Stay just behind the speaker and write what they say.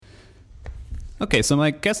Okay, so my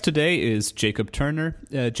guest today is Jacob Turner.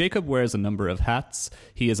 Jacob wears a number of hats.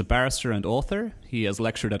 He is a barrister and author. He has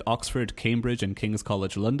lectured at Oxford, Cambridge, and King's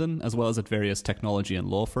College London, as well as at various technology and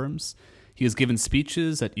law firms. He has given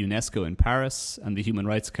speeches at UNESCO in Paris and the Human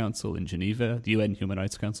Rights Council in Geneva, the UN Human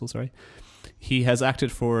Rights Council, sorry. He has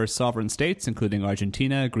acted for sovereign states, including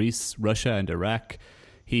Argentina, Greece, Russia, and Iraq.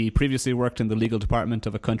 He previously worked in the legal department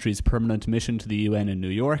of a country's permanent mission to the UN in New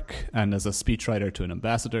York and as a speechwriter to an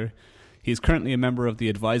ambassador. He is currently a member of the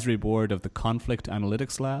advisory board of the Conflict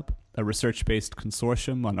Analytics Lab, a research-based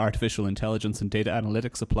consortium on artificial intelligence and data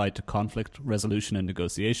analytics applied to conflict resolution and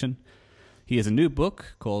negotiation. He has a new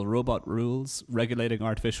book called Robot Rules, Regulating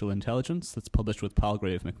Artificial Intelligence, that's published with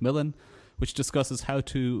Palgrave Macmillan, which discusses how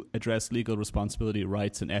to address legal responsibility,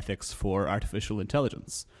 rights, and ethics for artificial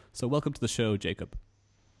intelligence. So welcome to the show, Jacob.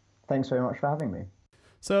 Thanks very much for having me.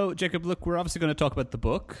 So, Jacob, look, we're obviously going to talk about the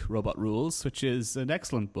book, Robot Rules, which is an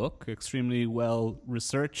excellent book, extremely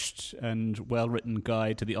well-researched and well-written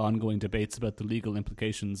guide to the ongoing debates about the legal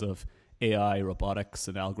implications of AI, robotics,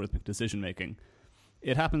 and algorithmic decision-making.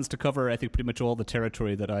 It happens to cover, I think, pretty much all the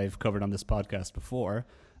territory that I've covered on this podcast before,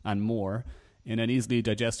 and more, in an easily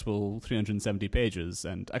digestible 370 pages.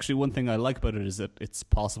 And actually, one thing I like about it is that it's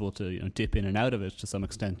possible to dip in and out of it to some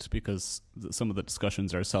extent, because some of the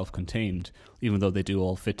discussions are self-contained, even though they do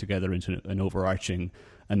all fit together into an overarching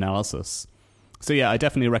analysis. So yeah, I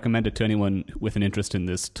definitely recommend it to anyone with an interest in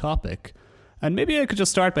this topic. And maybe I could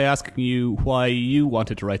just start by asking you why you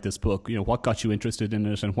wanted to write this book. What got you interested in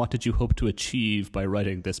it, and what did you hope to achieve by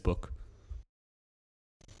writing this book?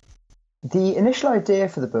 The initial idea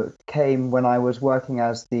for the book came when I was working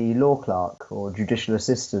as the law clerk or judicial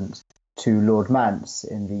assistant to Lord Mance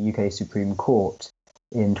in the UK Supreme Court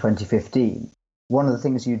in 2015. One of the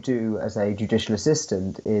things you do as a judicial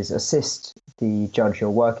assistant is assist the judge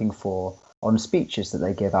you're working for on speeches that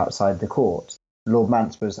they give outside the court. Lord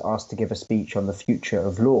Mance was asked to give a speech on the future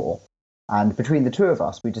of law, and between the two of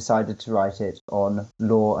us, we decided to write it on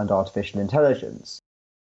law and artificial intelligence.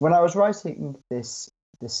 When I was writing this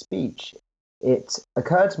speech, it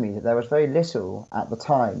occurred to me that there was very little at the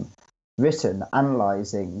time written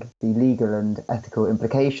analysing the legal and ethical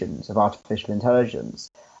implications of artificial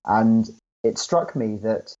intelligence. And it struck me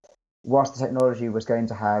that whilst the technology was going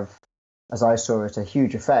to have, as I saw it, a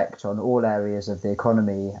huge effect on all areas of the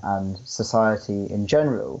economy and society in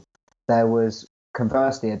general, there was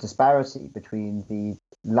conversely a disparity between the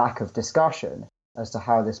lack of discussion as to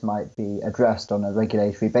how this might be addressed on a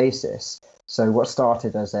regulatory basis. So what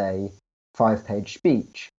started as a 5-page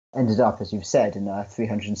speech ended up, as you've said, in a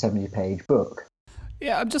 370-page book.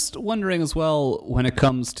 Yeah, I'm just wondering as well, when it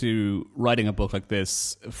comes to writing a book like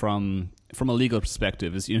this from a legal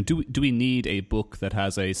perspective, is do we need a book that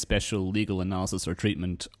has a special legal analysis or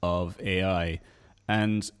treatment of AI?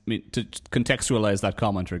 And I mean, to contextualize that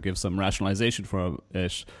comment or give some rationalization for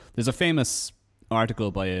it, there's a famous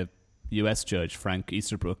article by a US judge, Frank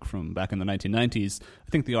Easterbrook, from back in the 1990s. I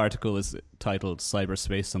think the article is titled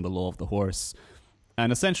Cyberspace and the Law of the Horse.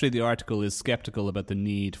 And essentially the article is skeptical about the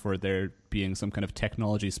need for there being some kind of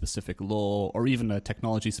technology-specific law or even a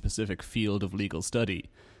technology-specific field of legal study.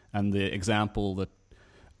 And the example that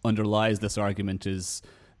underlies this argument is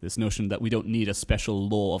this notion that we don't need a special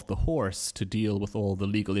law of the horse to deal with all the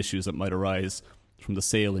legal issues that might arise from the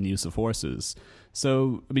sale and use of horses.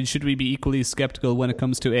 So, I mean, should we be equally skeptical when it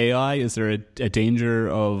comes to AI? Is there a danger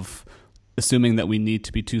of assuming that we need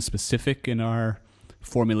to be too specific in our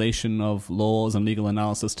formulation of laws and legal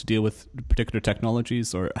analysis to deal with particular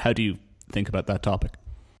technologies? Or how do you think about that topic?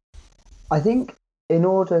 I think in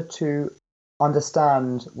order to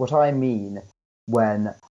understand what I mean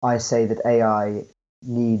when I say that AI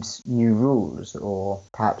needs new rules or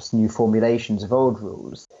perhaps new formulations of old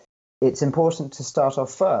rules, it's important to start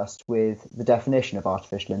off first with the definition of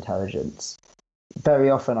artificial intelligence. Very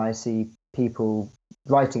often I see people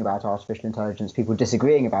writing about artificial intelligence, people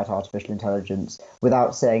disagreeing about artificial intelligence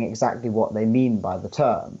without saying exactly what they mean by the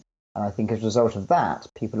term. And I think as a result of that,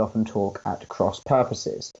 people often talk at cross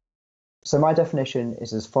purposes. So my definition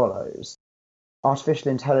is as follows. Artificial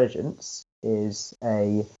intelligence is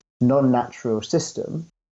a non-natural system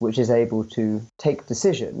which is able to take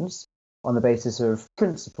decisions on the basis of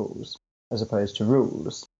principles as opposed to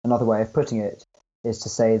rules. Another way of putting it is to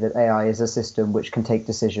say that AI is a system which can take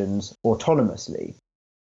decisions autonomously.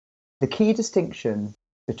 The key distinction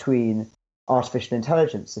between artificial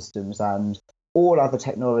intelligence systems and all other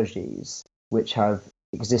technologies which have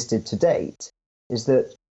existed to date is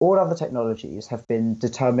that all other technologies have been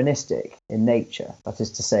deterministic in nature. That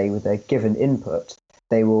is to say, with a given input,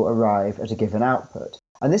 they will arrive at a given output.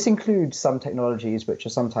 And this includes some technologies which are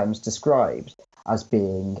sometimes described as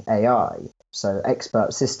being AI. So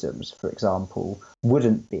expert systems, for example,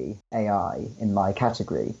 wouldn't be AI in my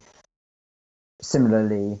category.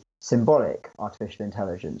 Similarly, symbolic artificial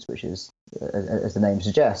intelligence, which is, as the name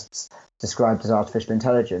suggests, described as artificial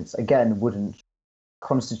intelligence, again, wouldn't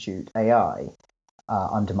constitute AI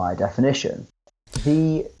under my definition.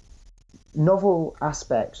 The novel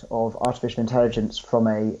aspect of artificial intelligence from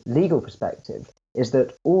a legal perspective is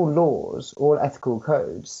that all laws, all ethical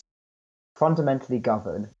codes, fundamentally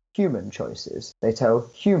govern human choices. They tell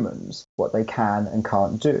humans what they can and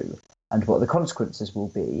can't do, and what the consequences will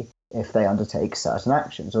be if they undertake certain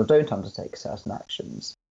actions or don't undertake certain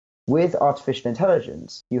actions. With artificial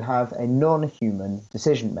intelligence, you have a non-human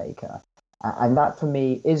decision maker, and that for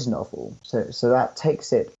me is novel. So that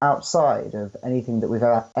takes it outside of anything that we've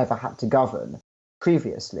ever had to govern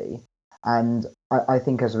previously, and I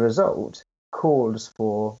think as a result calls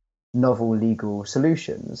for novel legal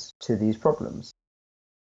solutions to these problems.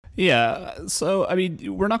 Yeah, so I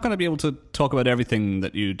mean, we're not going to be able to talk about everything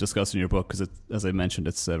that you discuss in your book because, as I mentioned,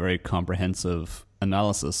 it's a very comprehensive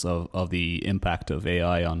analysis of the impact of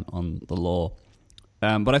AI on the law.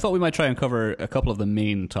 But I thought we might try and cover a couple of the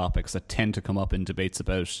main topics that tend to come up in debates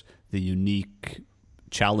about the unique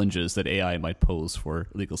challenges that AI might pose for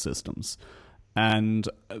legal systems. And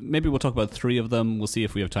maybe we'll talk about three of them. We'll see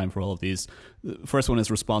if we have time for all of these. The first one is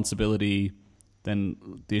responsibility, then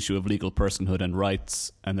the issue of legal personhood and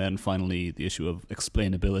rights, and then finally the issue of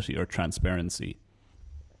explainability or transparency.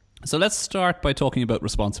 So let's start by talking about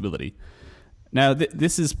responsibility. Now,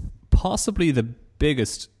 this is possibly the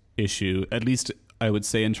biggest issue, at least I would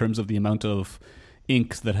say, in terms of the amount of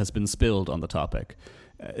ink that has been spilled on the topic.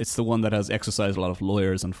 It's the one that has exercised a lot of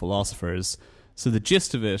lawyers and philosophers. So the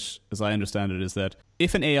gist of it, as I understand it, is that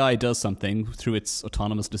if an AI does something through its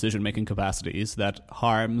autonomous decision-making capacities that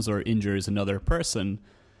harms or injures another person,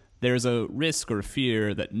 there's a risk or a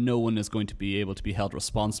fear that no one is going to be able to be held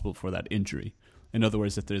responsible for that injury. In other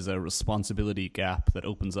words, that there's a responsibility gap that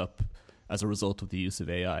opens up as a result of the use of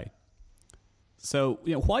AI. So,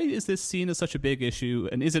 why is this seen as such a big issue,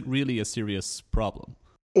 and is it really a serious problem?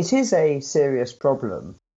 It is a serious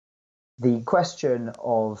problem. The question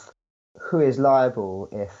of who is liable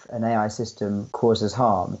if an AI system causes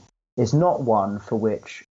harm is not one for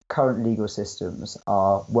which current legal systems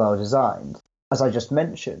are well designed. As I just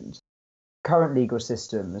mentioned, current legal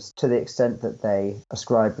systems, to the extent that they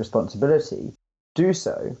ascribe responsibility, do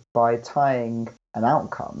so by tying an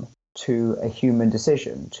outcome to a human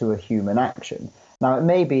decision, to a human action. Now, it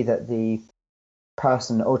may be that the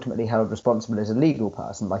person ultimately held responsible is a legal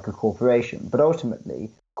person, like a corporation, but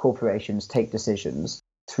ultimately corporations take decisions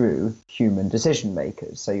through human decision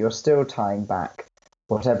makers. So you're still tying back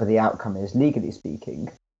whatever the outcome is, legally speaking,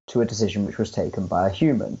 to a decision which was taken by a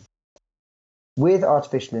human. With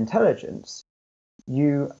artificial intelligence,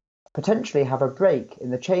 you potentially have a break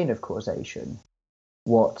in the chain of causation,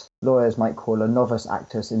 what lawyers might call a novus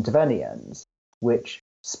actus interveniens, which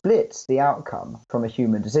splits the outcome from a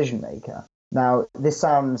human decision maker. Now, this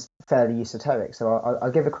sounds fairly esoteric, so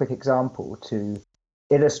I'll give a quick example to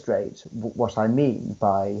illustrate what I mean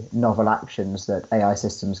by novel actions that AI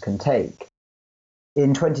systems can take.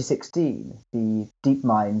 In 2016, the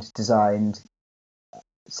DeepMind designed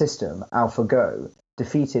system, AlphaGo,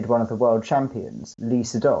 defeated one of the world champions, Lee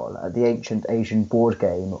Sedol, at the ancient Asian board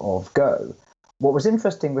game of Go. What was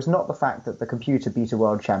interesting was not the fact that the computer beat a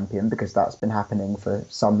world champion, because that's been happening for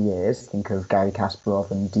some years. Think of Garry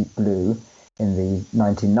Kasparov and Deep Blue in the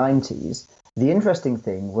 1990s. The interesting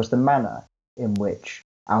thing was the manner in which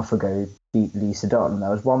AlphaGo beat Lee Sedol, and there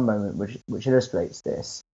was one moment which illustrates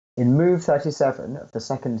this. In move 37 of the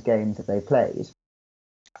second game that they played,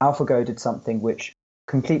 AlphaGo did something which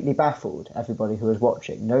completely baffled everybody who was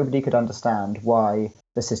watching. Nobody could understand why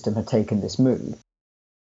the system had taken this move.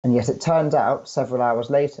 And yet it turned out, several hours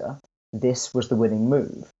later, this was the winning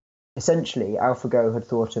move. Essentially, AlphaGo had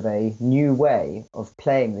thought of a new way of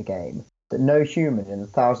playing the game that no human in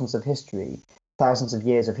thousands of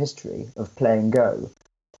years of history of playing Go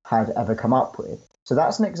had ever come up with. So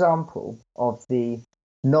that's an example of the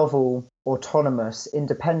novel, autonomous,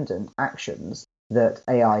 independent actions that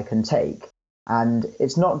AI can take. And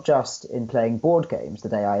it's not just in playing board games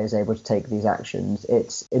that AI is able to take these actions,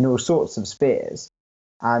 it's in all sorts of spheres.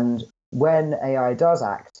 And when AI does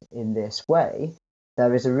act in this way,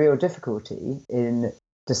 there is a real difficulty in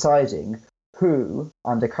deciding who,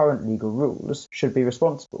 under current legal rules, should be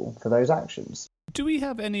responsible for those actions. Do we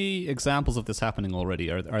have any examples of this happening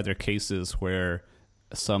already? Are there cases where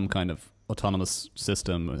some kind of autonomous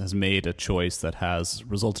system has made a choice that has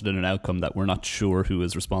resulted in an outcome that we're not sure who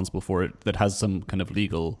is responsible for it, that has some kind of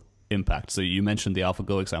legal impact? So you mentioned the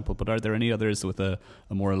AlphaGo example, but are there any others with a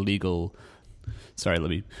more legal... Sorry, let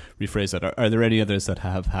me rephrase that. Are there any others that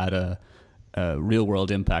have had a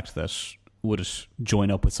real-world impact that would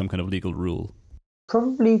join up with some kind of legal rule?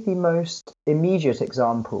 Probably the most immediate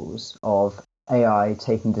examples of AI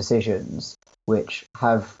taking decisions which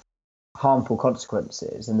have harmful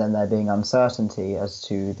consequences and then there being uncertainty as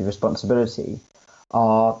to the responsibility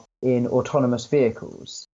are in autonomous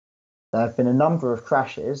vehicles. There have been a number of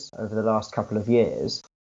crashes over the last couple of years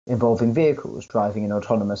involving vehicles driving in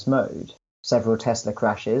autonomous mode. Several Tesla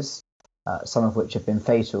crashes, some of which have been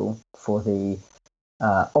fatal for the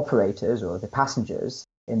operators or the passengers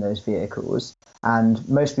in those vehicles. And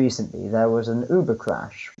most recently, there was an Uber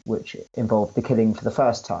crash, which involved the killing for the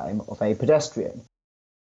first time of a pedestrian.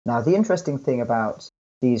 Now, the interesting thing about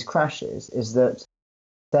these crashes is that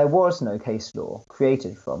there was no case law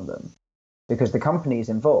created from them because the companies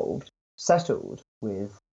involved settled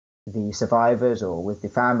with the survivors or with the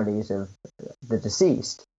families of the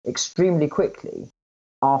deceased extremely quickly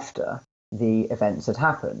after the events had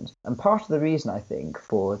happened. And part of the reason, I think,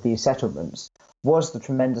 for these settlements was the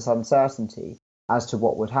tremendous uncertainty as to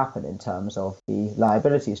what would happen in terms of the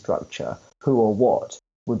liability structure, who or what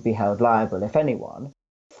would be held liable, if anyone,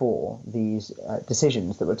 for these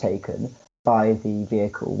decisions that were taken by the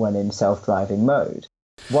vehicle when in self-driving mode.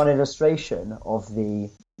 One illustration of the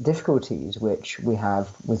difficulties which we have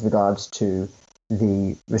with regards to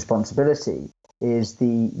the responsibility is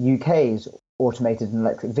the UK's Automated and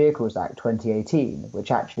Electric Vehicles Act 2018,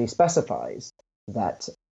 which actually specifies that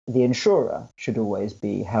the insurer should always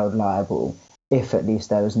be held liable if at least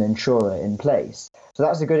there is an insurer in place. So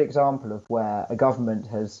that's a good example of where a government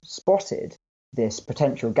has spotted this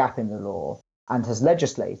potential gap in the law and has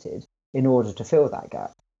legislated in order to fill that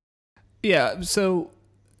gap. Yeah, so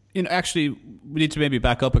actually, we need to maybe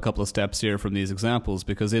back up a couple of steps here from these examples,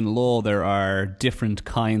 because in law there are different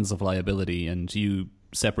kinds of liability, and you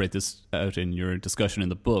separate this out in your discussion in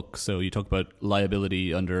the book. So you talk about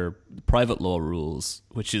liability under private law rules,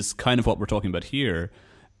 which is kind of what we're talking about here,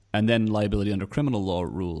 and then liability under criminal law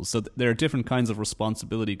rules. So there are different kinds of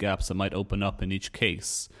responsibility gaps that might open up in each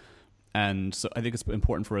case. And so I think it's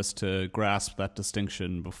important for us to grasp that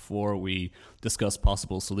distinction before we discuss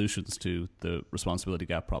possible solutions to the responsibility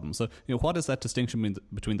gap problem. So, what is that distinction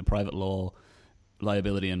between the private law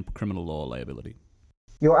liability and criminal law liability?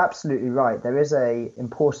 You're absolutely right. There is an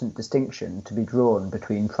important distinction to be drawn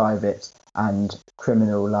between private and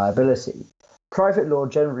criminal liability. Private law,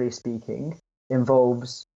 generally speaking,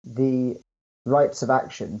 involves the rights of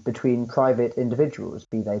action between private individuals,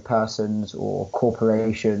 be they persons or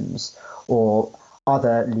corporations or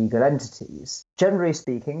other legal entities. Generally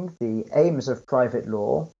speaking, the aims of private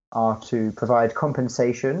law are to provide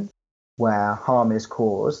compensation where harm is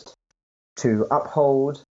caused, to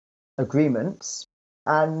uphold agreements,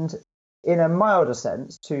 and in a milder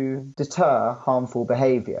sense, to deter harmful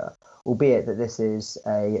behaviour, albeit that this is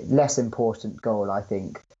a less important goal, I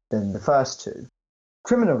think, than the first two.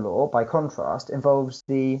 Criminal law, by contrast, involves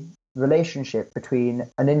the relationship between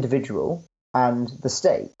an individual and the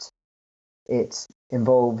state. It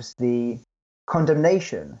involves the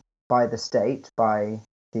condemnation by the state, by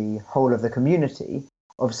the whole of the community,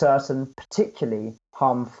 of certain particularly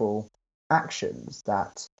harmful actions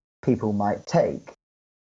that people might take.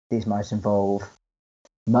 These might involve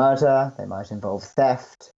murder, they might involve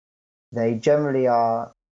theft. They generally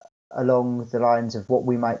are along the lines of what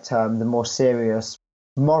we might term the more serious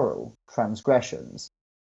moral transgressions.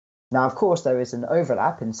 Now, of course, there is an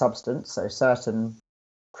overlap in substance, so certain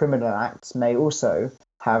criminal acts may also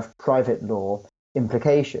have private law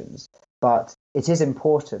implications, but it is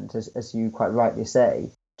important, as you quite rightly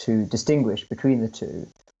say, to distinguish between the two,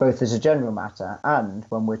 both as a general matter and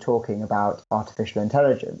when we're talking about artificial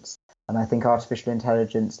intelligence. And I think artificial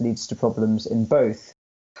intelligence leads to problems in both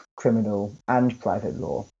criminal and private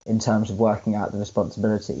law in terms of working out the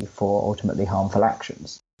responsibility for ultimately harmful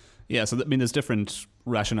actions. Yeah, so there's different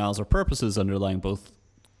rationales or purposes underlying both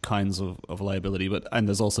kinds of liability, and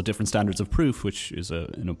there's also different standards of proof, which is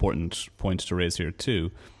an important point to raise here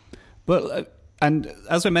too. But and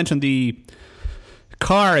as I mentioned, the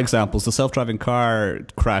car examples, the self-driving car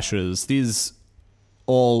crashes, these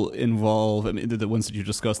all involve, the ones that you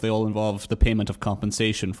discussed, they all involve the payment of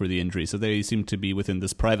compensation for the injury. So they seem to be within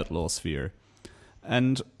this private law sphere.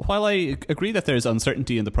 And while I agree that there's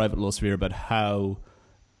uncertainty in the private law sphere about how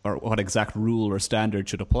or what exact rule or standard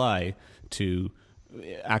should apply to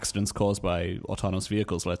accidents caused by autonomous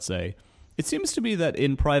vehicles, let's say, it seems to me that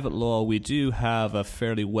in private law we do have a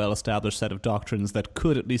fairly well-established set of doctrines that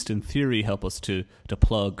could, at least in theory, help us to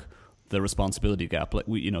plug the responsibility gap. Like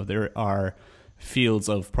there are fields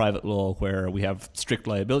of private law where we have strict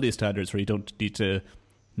liability standards, where you don't need to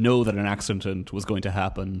know that an accident was going to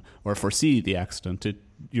happen or foresee the accident.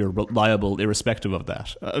 You're liable irrespective of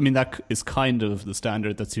that. I mean, that is kind of the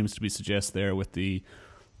standard that seems to be suggested there, with the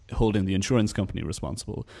holding the insurance company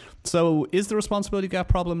responsible. So is the responsibility gap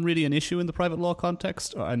problem really an issue in the private law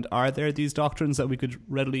context? And are there these doctrines that we could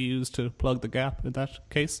readily use to plug the gap in that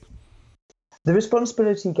case? The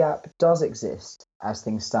responsibility gap does exist as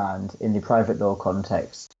things stand in the private law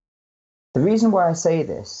context. The reason why I say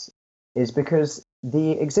this is because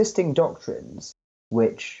the existing doctrines,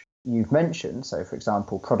 which you've mentioned, so for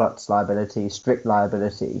example, products liability, strict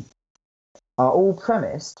liability, are all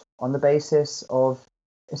premised on the basis of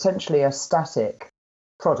essentially a static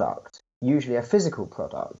product, usually a physical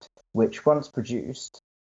product, which once produced,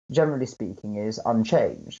 generally speaking, is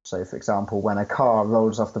unchanged. So for example, when a car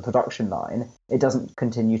rolls off the production line, it doesn't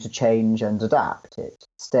continue to change and adapt. It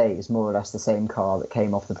stays more or less the same car that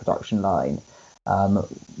came off the production line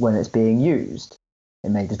when it's being used.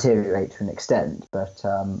 It may deteriorate to an extent, but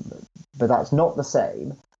that's not the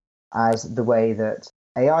same as the way that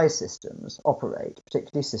AI systems operate,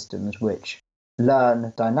 particularly systems which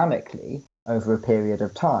learn dynamically over a period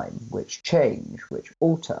of time, which change, which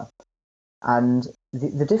alter. And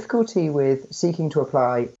the difficulty with seeking to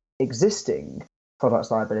apply existing products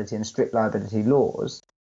liability and strict liability laws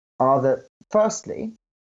are that, firstly,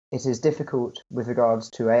 it is difficult with regards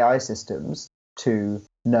to AI systems to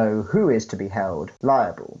know who is to be held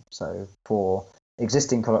liable. So for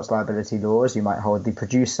existing products liability laws, you might hold the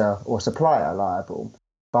producer or supplier liable.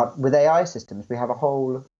 But with AI systems, we have a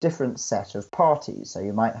whole different set of parties. So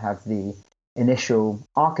you might have the initial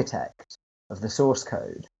architect of the source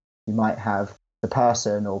code. You might have the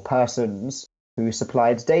person or persons who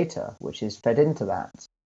supplied data, which is fed into that.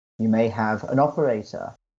 You may have an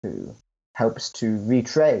operator who helps to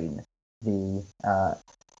retrain the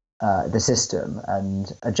system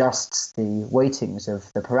and adjusts the weightings of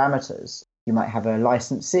the parameters. You might have a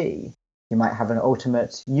licensee. You might have an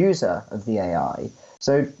ultimate user of the AI.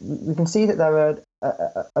 So we can see that there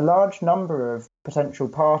are a large number of potential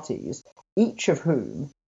parties, each of whom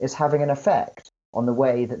is having an effect on the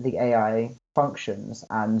way that the AI functions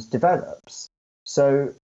and develops.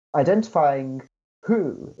 So identifying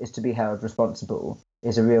who is to be held responsible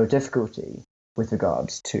is a real difficulty with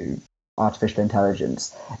regards to artificial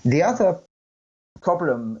intelligence. The other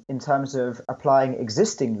problem in terms of applying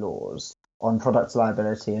existing laws on products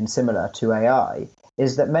liability and similar to AI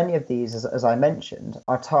is that many of these, as I mentioned,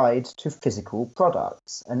 are tied to physical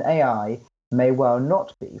products. And AI may well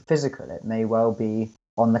not be physical. It may well be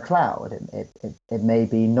on the cloud. It may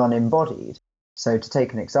be non-embodied. So to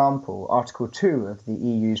take an example, Article 2 of the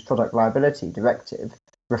EU's Product Liability Directive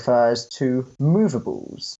refers to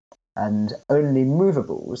movables, and only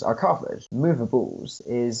movables are covered. Movables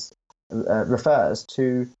refers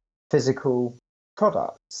to physical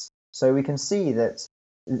products. So we can see that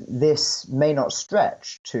this may not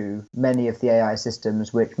stretch to many of the AI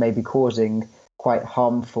systems which may be causing quite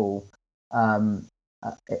harmful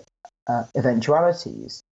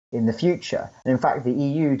eventualities in the future. And in fact, the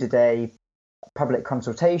EU did a public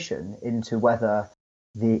consultation into whether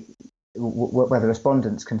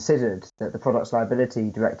respondents considered that the Products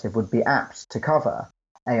Liability Directive would be apt to cover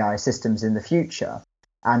AI systems in the future.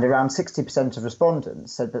 And around 60% of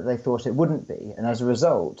respondents said that they thought it wouldn't be. And as a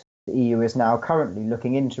result, the EU is now currently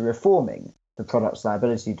looking into reforming the Products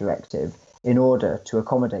Liability Directive in order to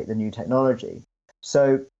accommodate the new technology.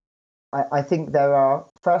 So I think there are,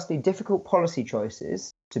 firstly, difficult policy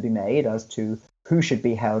choices to be made as to who should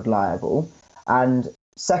be held liable. And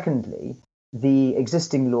secondly, the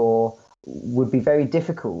existing law would be very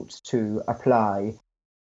difficult to apply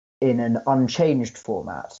in an unchanged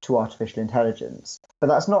format to artificial intelligence. But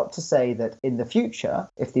that's not to say that in the future,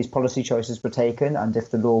 if these policy choices were taken and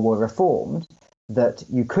if the law were reformed, that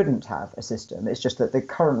you couldn't have a system. It's just that the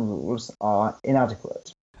current rules are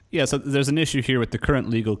inadequate. Yeah, so there's an issue here with the current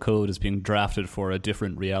legal code is being drafted for a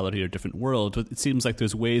different reality or different world, but it seems like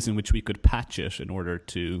there's ways in which we could patch it in order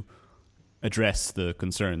to address the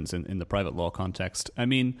concerns in the private law context. I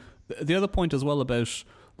mean, the other point as well about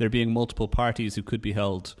there being multiple parties who could be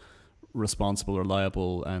held responsible or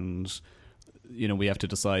liable, and we have to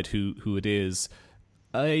decide who it is.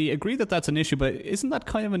 I agree that that's an issue, but isn't that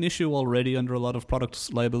kind of an issue already under a lot of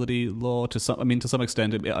product liability law? To some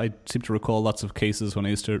extent, I seem to recall lots of cases when I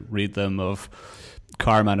used to read them of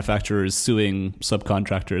car manufacturers suing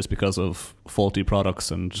subcontractors because of faulty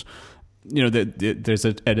products, and there's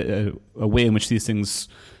a way in which these things,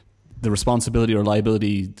 the responsibility or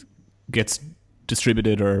liability gets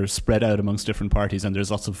distributed or spread out amongst different parties, and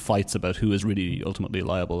there's lots of fights about who is really ultimately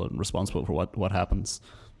liable and responsible for what happens.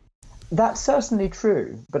 That's certainly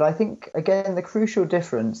true, but I think, again, the crucial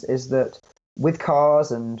difference is that with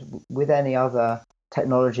cars and with any other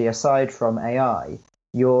technology aside from AI,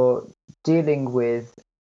 you're dealing with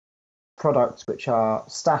products which are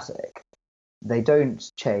static. They don't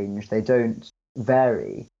change, they don't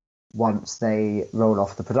vary once they roll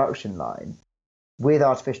off the production line. With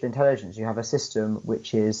artificial intelligence, you have a system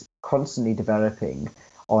which is constantly developing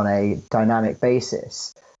on a dynamic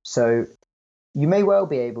basis. So you may well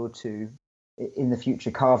be able to, in the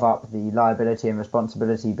future, carve up the liability and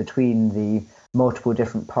responsibility between the multiple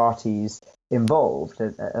different parties involved.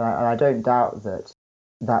 And I don't doubt that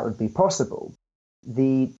that would be possible.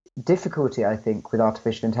 The difficulty, I think, with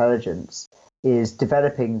artificial intelligence is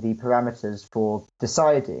developing the parameters for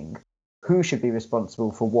deciding who should be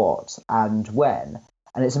responsible for what and when.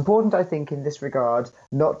 And it's important, I think, in this regard,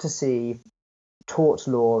 not to see tort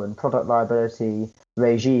law and product liability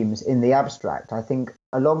regimes in the abstract. I think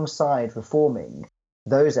alongside reforming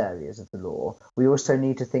those areas of the law, we also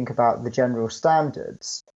need to think about the general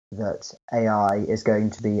standards that AI is going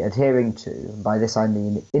to be adhering to. By this I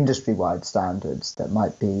mean industry-wide standards that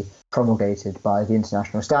might be promulgated by the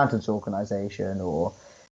International Standards Organization or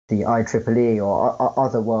the IEEE or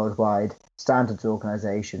other worldwide standards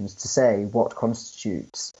organizations to say what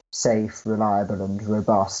constitutes safe, reliable and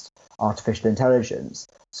robust artificial intelligence.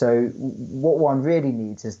 So what one really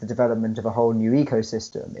needs is the development of a whole new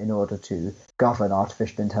ecosystem in order to govern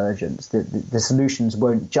artificial intelligence. The solutions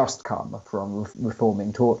won't just come from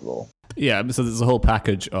reforming tort law. Yeah, so there's a whole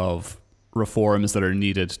package of reforms that are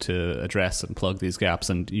needed to address and plug these gaps,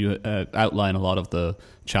 and you outline a lot of the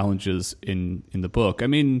challenges in the book. I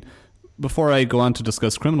mean, before I go on to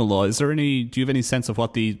discuss criminal law, do you have any sense of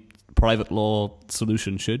what the private law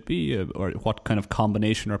solution should be, or what kind of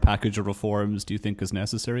combination or package of reforms do you think is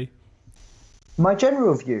necessary? My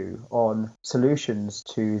general view on solutions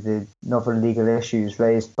to the novel legal issues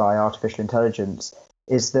raised by artificial intelligence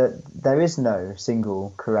is that there is no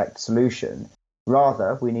single correct solution.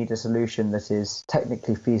 Rather, we need a solution that is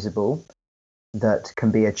technically feasible, that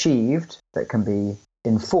can be achieved, that can be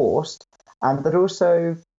enforced, and that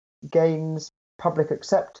also gains public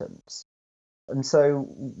acceptance. And so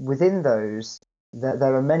within those,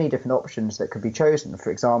 there are many different options that could be chosen. For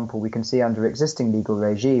example, we can see under existing legal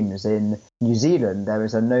regimes in New Zealand, there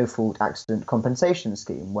is a no-fault accident compensation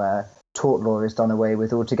scheme where tort law is done away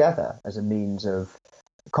with altogether as a means of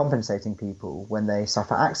compensating people when they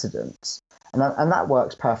suffer accidents. And that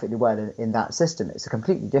works perfectly well in that system. It's a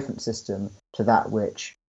completely different system to that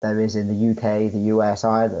which there is in the UK, the US,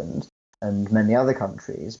 Ireland, and many other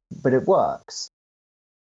countries, but it works.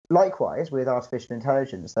 Likewise, with artificial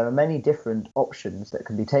intelligence, there are many different options that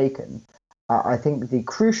can be taken. I think the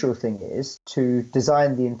crucial thing is to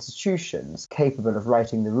design the institutions capable of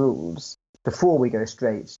writing the rules before we go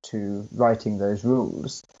straight to writing those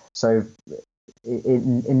rules. So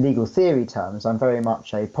in legal theory terms, I'm very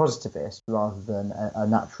much a positivist rather than a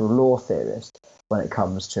natural law theorist when it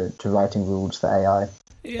comes to writing rules for AI.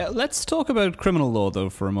 Yeah, let's talk about criminal law, though,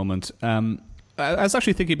 for a moment. I was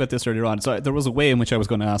actually thinking about this earlier on. So there was a way in which I was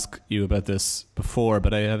going to ask you about this before,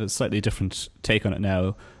 but I have a slightly different take on it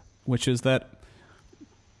now, which is that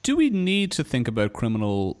do we need to think about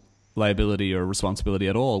criminal liability or responsibility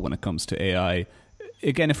at all when it comes to AI?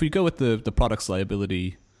 Again, if we go with the product's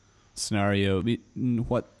liability scenario,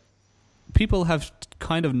 what people have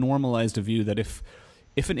kind of normalized a view that if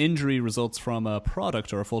an injury results from a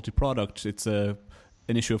product or a faulty product, it's an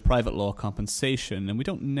issue of private law compensation, and we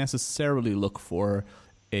don't necessarily look for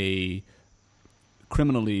a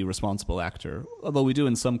criminally responsible actor, although we do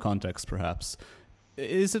in some contexts perhaps.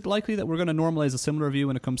 Is it likely that we're going to normalize a similar view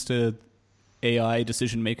when it comes to AI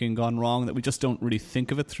decision-making gone wrong, that we just don't really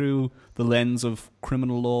think of it through the lens of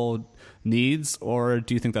criminal law needs, or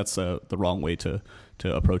do you think that's the wrong way to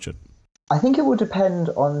approach it? I think it will depend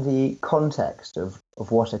on the context of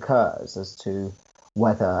what occurs as to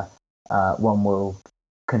whether one will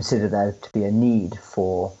consider there to be a need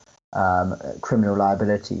for criminal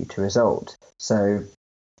liability to result. So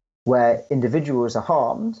where individuals are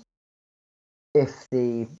harmed, if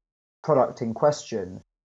the product in question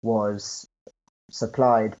was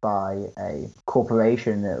supplied by a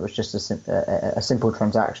corporation, it was just a simple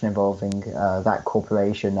transaction involving that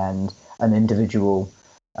corporation and an individual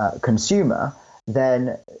consumer,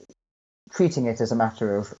 then treating it as a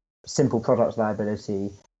matter of simple product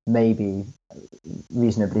liability may be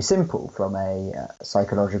reasonably simple from a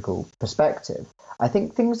psychological perspective. I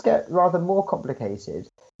think things get rather more complicated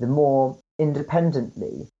the more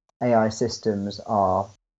independently AI systems are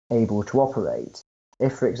able to operate.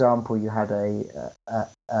 If, for example, you had a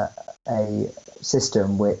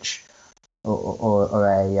system which, or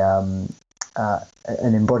an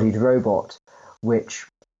embodied robot, which,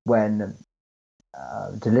 when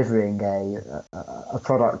delivering a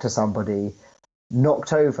product to somebody,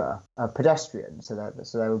 knocked over a pedestrian, so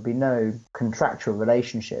there would be no contractual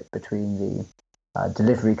relationship between the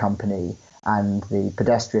delivery company and the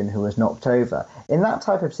pedestrian who was knocked over. In that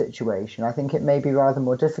type of situation, I think it may be rather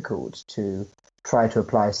more difficult to try to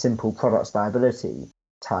apply simple products liability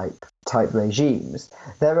type regimes.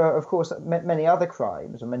 There are, of course, many other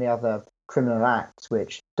crimes or many other criminal acts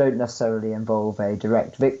which don't necessarily involve a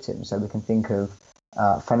direct victim. So we can think of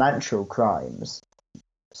financial crimes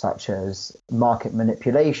such as market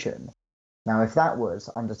manipulation. Now, if that was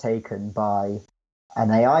undertaken by an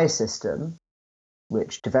AI system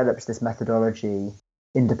which develops this methodology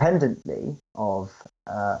independently of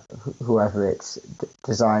whoever its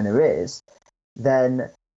designer is, then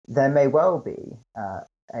there may well be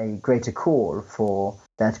a greater call for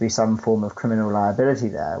there to be some form of criminal liability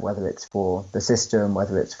there, whether it's for the system,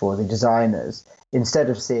 whether it's for the designers, instead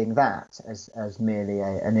of seeing that as merely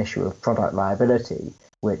an issue of product liability,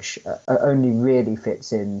 which only really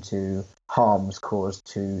fits into harms caused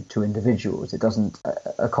to individuals. It doesn't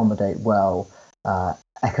accommodate well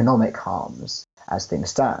economic harms as things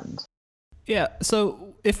stand. Yeah,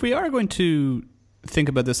 so if we are going to think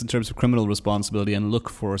about this in terms of criminal responsibility and look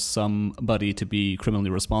for somebody to be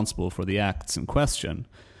criminally responsible for the acts in question,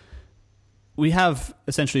 we have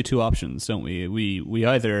essentially two options, don't we? We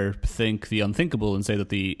either think the unthinkable and say that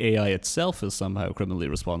the AI itself is somehow criminally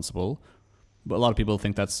responsible, but a lot of people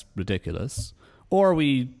think that's ridiculous, or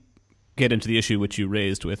we get into the issue which you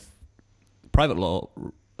raised with private law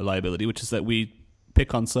liability, which is that we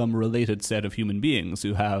pick on some related set of human beings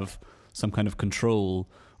who have some kind of control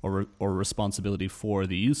or responsibility for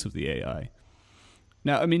the use of the AI.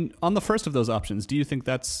 Now, I mean, on the first of those options, do you think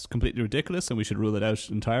that's completely ridiculous and we should rule it out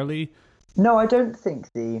entirely? No, I don't think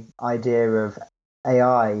the idea of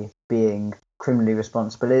AI being criminally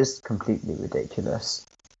responsible is completely ridiculous.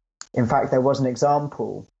 In fact, there was an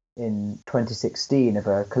example in 2016 of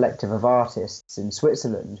a collective of artists in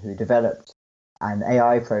Switzerland who developed an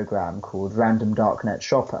AI program called Random Darknet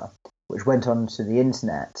Shopper, which went onto the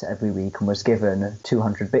internet every week and was given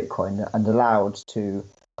 200 Bitcoin and allowed to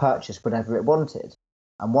purchase whatever it wanted.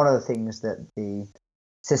 And one of the things that the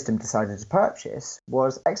system decided to purchase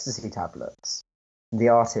was ecstasy tablets. The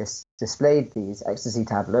artists displayed these ecstasy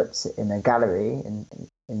tablets in a gallery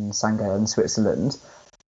in St. Gallen, Switzerland,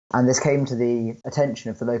 and this came to the attention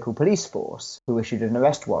of the local police force, who issued an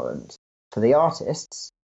arrest warrant for the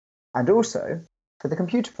artists and also for the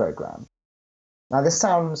computer program. Now, this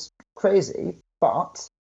sounds crazy, but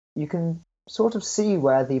you can sort of see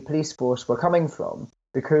where the police force were coming from,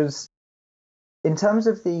 because in terms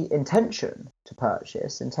of the intention to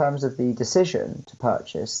purchase, in terms of the decision to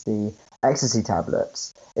purchase the ecstasy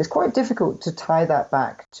tablets, it's quite difficult to tie that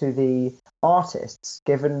back to the artists,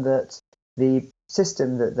 given that the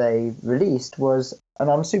system that they released was an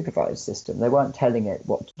unsupervised system. They weren't telling it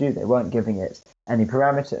what to do. They weren't giving it any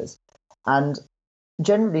parameters. And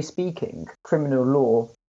generally speaking, criminal law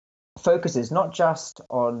focuses not just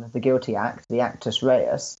on the guilty act, the actus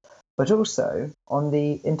reus, but also on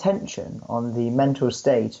the intention, on the mental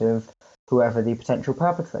state of whoever the potential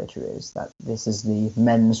perpetrator is, that this is the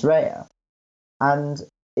mens rea. And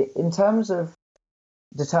in terms of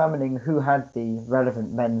determining who had the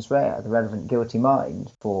relevant mens rea, the relevant guilty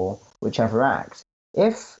mind for whichever act,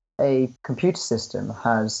 if a computer system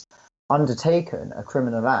has undertaken a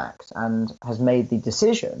criminal act and has made the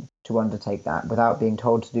decision to undertake that without being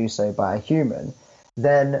told to do so by a human,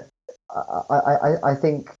 then I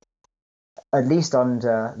think, at least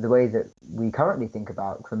under the way that we currently think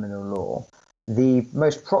about criminal law, the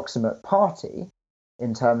most proximate party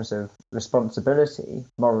in terms of responsibility,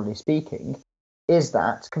 morally speaking, is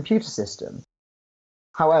that computer system.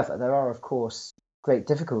 However, there are, of course, great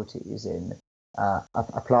difficulties in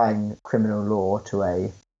applying criminal law to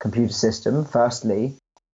a computer system. Firstly,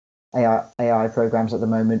 AI programs at the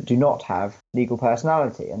moment do not have legal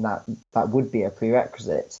personality, and that would be a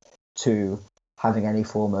prerequisite to having any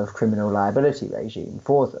form of criminal liability regime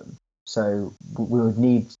for them. So we would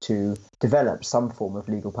need to develop some form of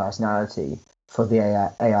legal personality for the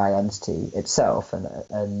AI entity itself,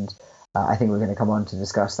 and I think we're going to come on to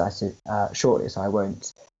discuss that shortly, so I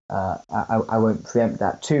won't preempt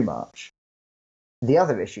that too much. The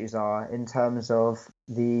other issues are in terms of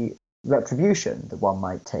the retribution that one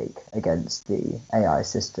might take against the AI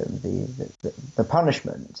system, the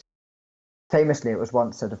punishment. Famously, it was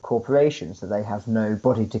once said of corporations that they have no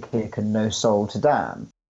body to kick and no soul to damn.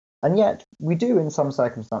 And yet, we do, in some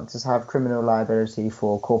circumstances, have criminal liability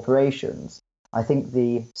for corporations. I think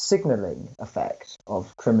the signalling effect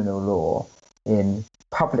of criminal law in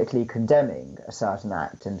publicly condemning a certain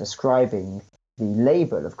act and describing the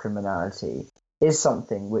label of criminality is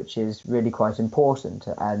something which is really quite important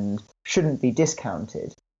and shouldn't be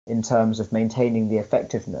discounted in terms of maintaining the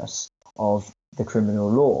effectiveness of the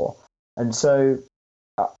criminal law. And so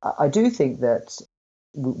I do think that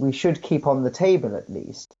we should keep on the table at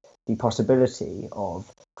least the possibility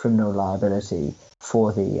of criminal liability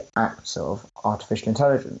for the acts of artificial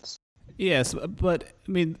intelligence. Yes, but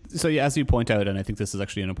I mean, so yeah, as you point out, and I think this is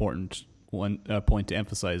actually an important point to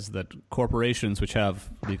emphasize, that corporations which have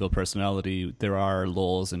legal personality, there are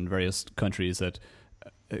laws in various countries that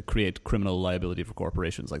create criminal liability for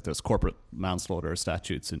corporations. Like there's corporate manslaughter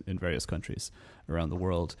statutes in various countries around the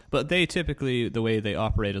world. But they typically, the way they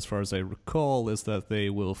operate, as far as I recall, is that they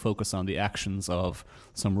will focus on the actions of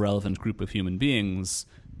some relevant group of human beings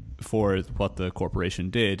for what the corporation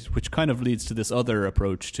did, which kind of leads to this other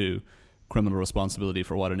approach to criminal responsibility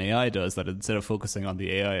for what an AI does, that instead of focusing on the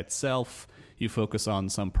AI itself, you focus on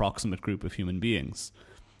some proximate group of human beings.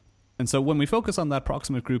 And so when we focus on that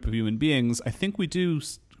proximate group of human beings, I think we do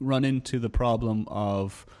run into the problem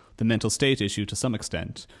of the mental state issue to some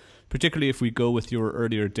extent, particularly if we go with your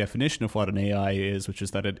earlier definition of what an AI is, which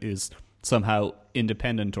is that it is somehow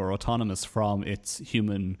independent or autonomous from its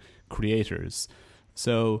human creators.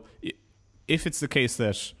 So if it's the case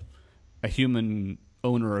that a human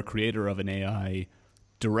owner or creator of an AI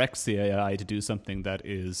directs the AI to do something that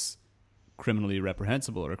is criminally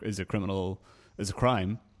reprehensible or is a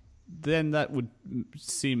crime, then that would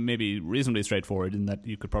seem maybe reasonably straightforward in that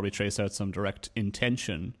you could probably trace out some direct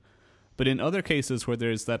intention. But in other cases where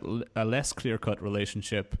there's a less clear-cut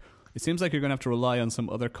relationship, it seems like you're going to have to rely on some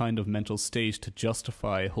other kind of mental state to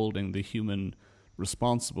justify holding the human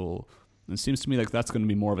responsible. And it seems to me like that's going to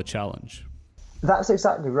be more of a challenge. That's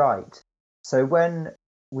exactly right. So when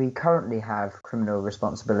we currently have criminal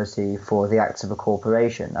responsibility for the acts of a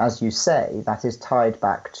corporation, as you say, that is tied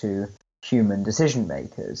back to human decision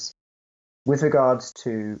makers. With regards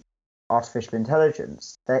to artificial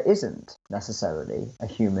intelligence, there isn't necessarily a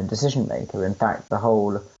human decision maker. In fact, the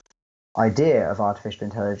whole idea of artificial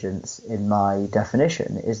intelligence, in my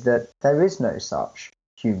definition, is that there is no such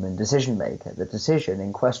human decision maker. The decision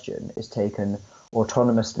in question is taken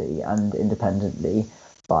autonomously and independently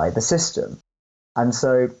by the system. And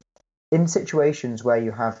so in situations where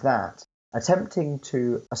you have that, attempting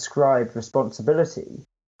to ascribe responsibility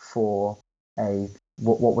for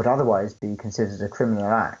what would otherwise be considered a criminal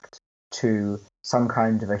act to some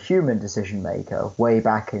kind of a human decision maker way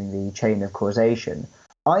back in the chain of causation,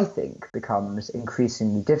 I think becomes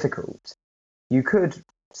increasingly difficult. You could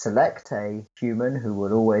select a human who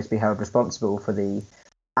will always be held responsible for the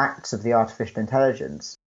acts of the artificial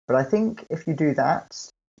intelligence, but I think if you do that,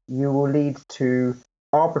 you will lead to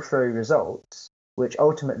arbitrary results which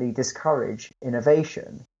ultimately discourage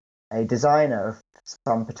innovation. A designer of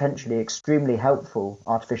some potentially extremely helpful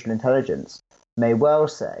artificial intelligence may well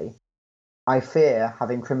say, I fear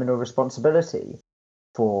having criminal responsibility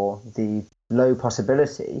for the low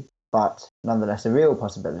possibility, but nonetheless a real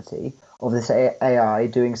possibility, of this AI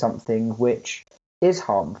doing something which is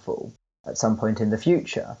harmful at some point in the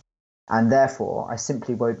future, and therefore I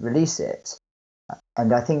simply won't release it.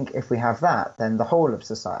 And I think if we have that, then the whole of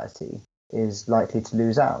society is likely to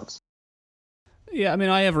lose out. Yeah, I mean,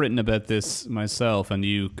 I have written about this myself, and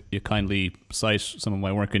you kindly cite some of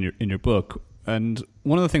my work in your book. And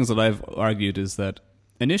one of the things that I've argued is that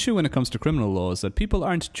an issue when it comes to criminal law is that people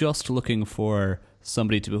aren't just looking for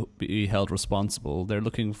somebody to be held responsible. They're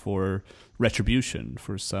looking for retribution,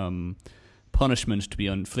 for some punishment to be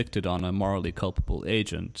inflicted on a morally culpable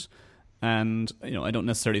agent. And, I don't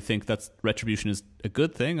necessarily think that retribution is a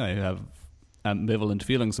good thing. I have ambivalent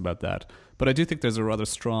feelings about that. But I do think there's a rather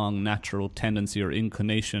strong natural tendency or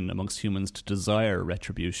inclination amongst humans to desire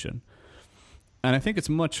retribution. And I think it's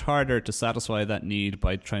much harder to satisfy that need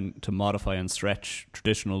by trying to modify and stretch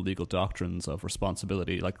traditional legal doctrines of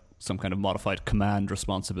responsibility, like some kind of modified command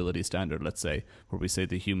responsibility standard, let's say, where we say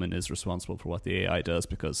the human is responsible for what the AI does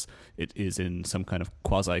because it is in some kind of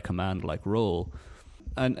quasi-command-like role.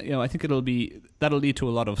 And I think that'll lead to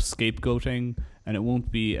a lot of scapegoating, and it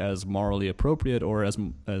won't be as morally appropriate or as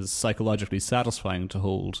psychologically satisfying to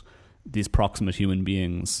hold these proximate human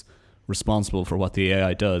beings responsible for what the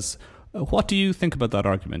AI does. What do you think about that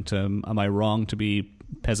argument? Am I wrong to be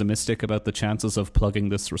pessimistic about the chances of plugging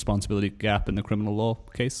this responsibility gap in the criminal law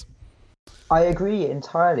case? I agree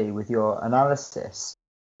entirely with your analysis.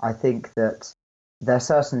 I think that there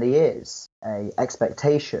certainly is an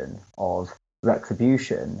expectation of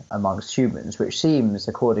retribution amongst humans, which seems,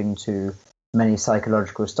 according to many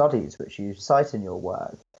psychological studies which you cite in your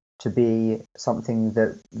work, to be something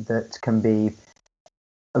that can be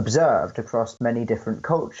observed across many different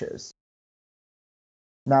cultures.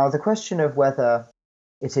 Now, the question of whether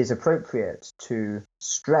it is appropriate to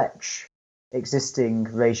stretch existing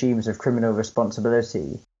regimes of criminal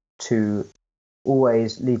responsibility to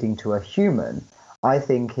always leading to a human, I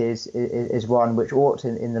think is one which ought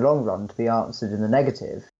in the long run to be answered in the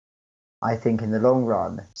negative. I think in the long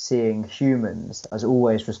run, seeing humans as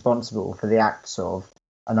always responsible for the acts of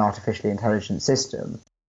an artificially intelligent system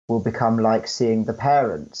will become like seeing the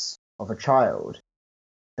parents of a child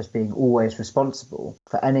as being always responsible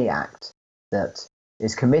for any act that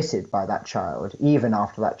is committed by that child, even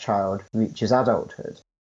after that child reaches adulthood.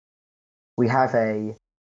 We have a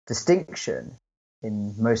distinction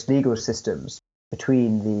in most legal systems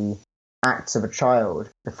between the acts of a child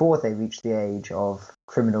before they reach the age of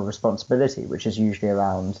criminal responsibility, which is usually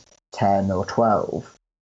around 10 or 12,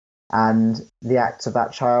 and the acts of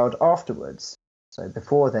that child afterwards. So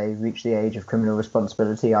before they reach the age of criminal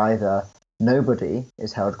responsibility, either nobody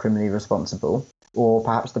is held criminally responsible, or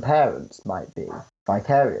perhaps the parents might be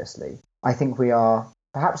vicariously. I think we are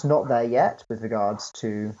perhaps not there yet with regards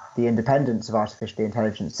to the independence of artificially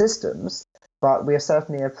intelligent systems, but we are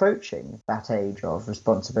certainly approaching that age of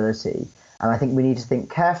responsibility. And I think we need to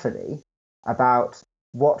think carefully about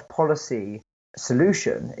what policy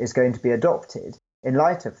solution is going to be adopted in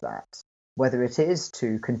light of that, whether it is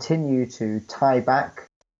to continue to tie back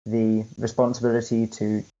the responsibility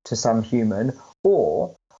to some human,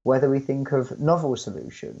 or whether we think of novel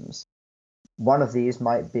solutions. One of these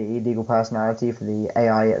might be legal personality for the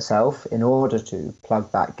AI itself in order to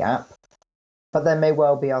plug that gap, but there may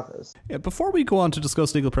well be others. Yeah, before we go on to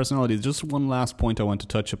discuss legal personality, just one last point I want to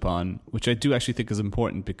touch upon, which I do actually think is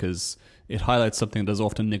important because it highlights something that is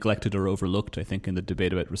often neglected or overlooked, I think, in the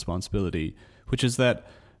debate about responsibility, which is that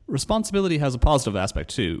responsibility has a positive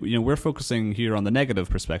aspect too. We're focusing here on the negative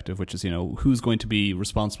perspective, which is, who's going to be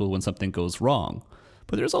responsible when something goes wrong.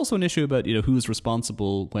 But there's also an issue about, who's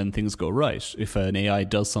responsible when things go right. If an AI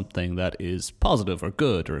does something that is positive or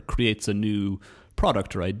good, or creates a new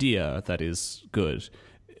product or idea that is good,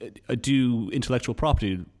 do intellectual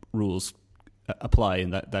property rules apply in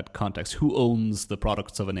that context? Who owns the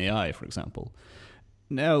products of an AI, for example?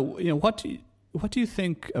 Now, what do you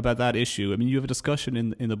think about that issue? I mean, you have a discussion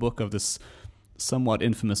in the book of this somewhat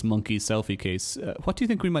infamous monkey selfie case. What do you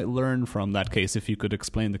think we might learn from that case, if you could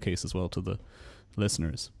explain the case as well to the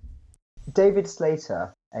listeners? David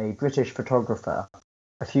Slater, a British photographer,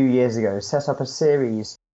 a few years ago set up a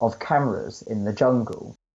series of cameras in the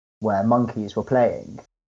jungle where monkeys were playing.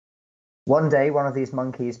 One day, one of these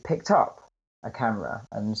monkeys picked up a camera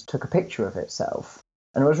and took a picture of itself,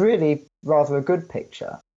 and it was really rather a good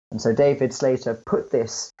picture. And so David Slater put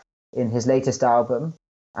this in his latest album,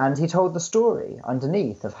 and he told the story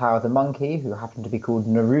underneath of how the monkey, who happened to be called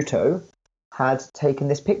Naruto, had taken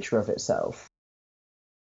this picture of itself.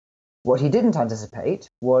 What he didn't anticipate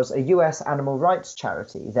was a US animal rights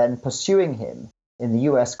charity then pursuing him in the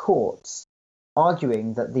US courts,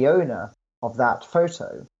 arguing that the owner of that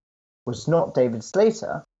photo was not David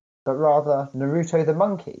Slater, but rather Naruto the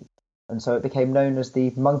monkey, and so it became known as the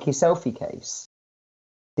monkey selfie case.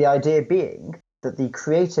 The idea being that the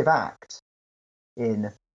creative act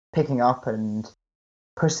in picking up the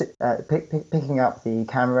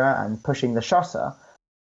camera and pushing the shutter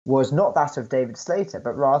was not that of David Slater,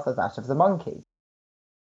 but rather that of the monkey.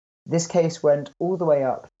 This case went all the way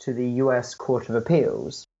up to the US Court of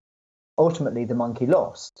Appeals. Ultimately, the monkey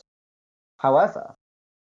lost. However,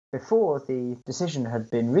 before the decision had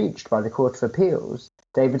been reached by the Court of Appeals,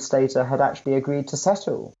 David Slater had actually agreed to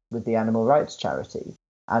settle with the animal rights charity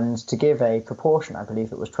and to give a proportion, I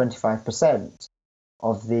believe it was 25%,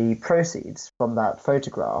 of the proceeds from that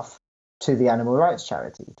photograph to the animal rights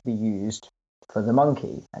charity to be used for the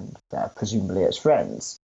monkey and presumably its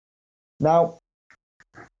friends. Now,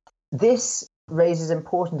 this raises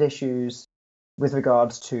important issues with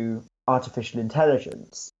regards to artificial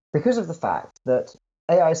intelligence because of the fact that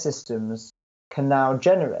AI systems can now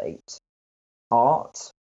generate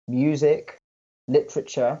art, music,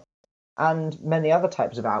 literature, and many other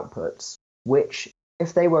types of outputs, which,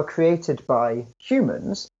 if they were created by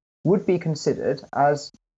humans, would be considered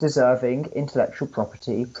as deserving intellectual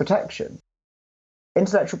property protection.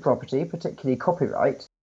 Intellectual property, particularly copyright,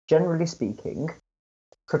 generally speaking,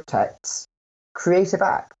 protects creative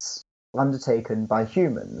acts undertaken by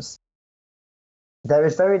humans. There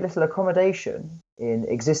is very little accommodation in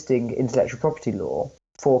existing intellectual property law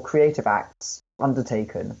for creative acts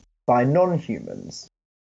undertaken by non-humans.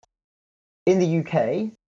 In the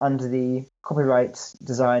UK, under the Copyright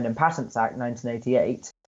Design and Patents Act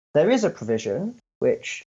 1988, there is a provision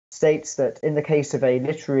which states that in the case of a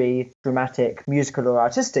literary, dramatic, musical, or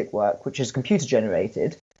artistic work which is computer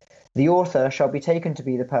generated, the author shall be taken to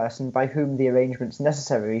be the person by whom the arrangements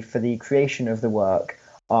necessary for the creation of the work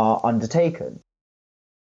are undertaken.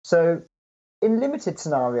 So, in limited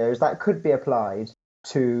scenarios, that could be applied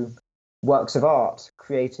to works of art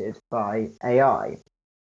created by AI.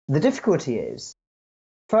 The difficulty is,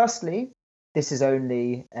 firstly, this is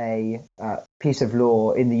only a piece of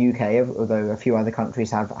law in the UK, although a few other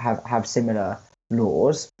countries have similar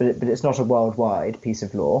laws, but it's not a worldwide piece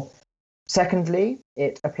of law. Secondly,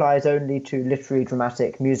 it applies only to literary,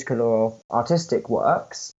 dramatic, musical, or artistic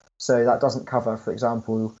works. So that doesn't cover, for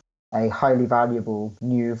example, a highly valuable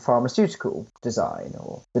new pharmaceutical design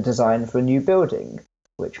or the design for a new building,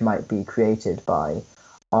 which might be created by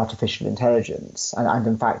artificial intelligence. And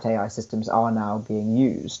in fact, AI systems are now being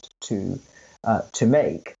used to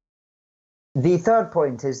make. The third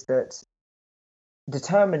point is that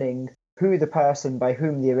determining who the person by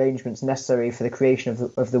whom the arrangements necessary for the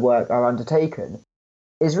creation of the work are undertaken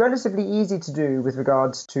is relatively easy to do with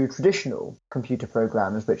regards to traditional computer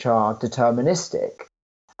programs, which are deterministic.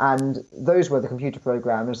 And those were the computer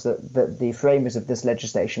programs that the framers of this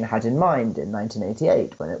legislation had in mind in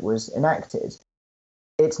 1988 when it was enacted.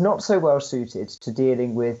 It's not so well suited to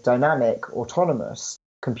dealing with dynamic, autonomous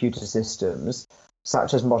computer systems,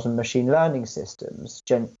 such as modern machine learning systems,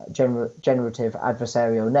 generative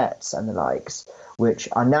adversarial nets and the likes, which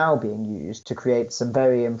are now being used to create some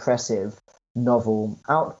very impressive novel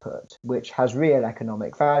output, which has real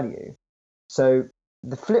economic value. So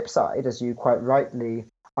the flip side, as you quite rightly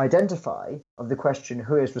identify, of the question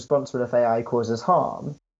who is responsible if AI causes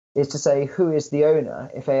harm, is to say who is the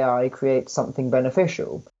owner if AI creates something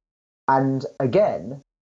beneficial. And again,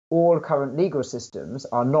 all current legal systems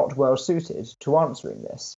are not well suited to answering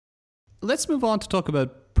this. Let's move on to talk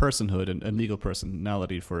about personhood and legal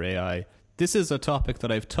personality for AI. This is a topic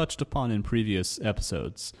that I've touched upon in previous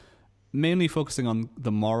episodes, mainly focusing on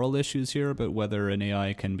the moral issues here about whether an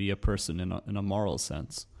AI can be a person in a moral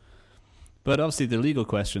sense. But obviously the legal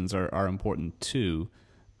questions are important too.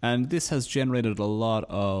 And this has generated a lot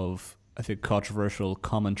of, I think, controversial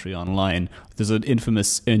commentary online. There's an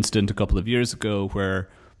infamous incident a couple of years ago where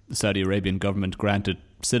the Saudi Arabian government granted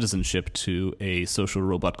citizenship to a social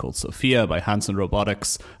robot called Sophia by Hanson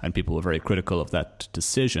Robotics, and people were very critical of that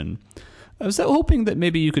decision. I was hoping that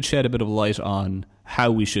maybe you could shed a bit of light on how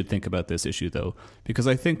we should think about this issue, though, because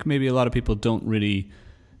I think maybe a lot of people don't really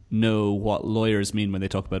know what lawyers mean when they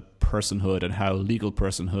talk about personhood and how legal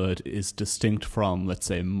personhood is distinct from, let's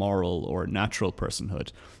say, moral or natural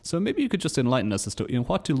personhood. So maybe you could just enlighten us as to,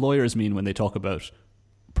 what do lawyers mean when they talk about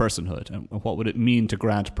personhood, and what would it mean to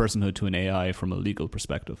grant personhood to an AI from a legal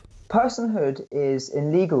perspective? Personhood is,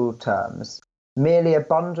 in legal terms, merely a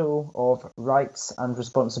bundle of rights and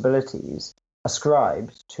responsibilities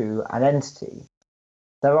ascribed to an entity.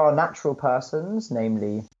 There are natural persons,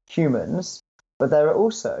 namely humans, but there are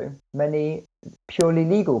also many purely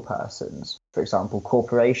legal persons, for example,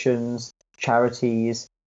 corporations, charities,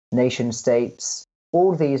 nation states.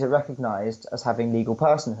 All these are recognized as having legal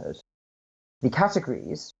personhood. The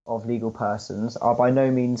categories of legal persons are by no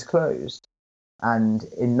means closed, and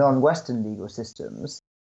in non-Western legal systems,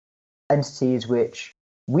 entities which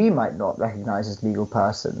we might not recognize as legal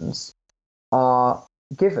persons are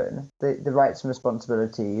given the rights and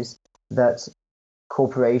responsibilities that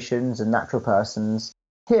corporations and natural persons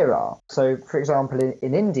here are. So, for example,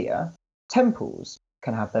 in India, temples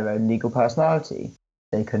can have their own legal personality.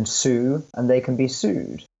 They can sue and they can be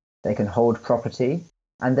sued. They can hold property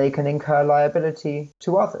and they can incur liability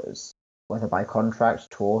to others, whether by contract,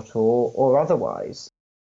 tort, or otherwise.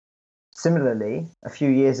 Similarly, a few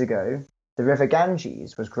years ago, the river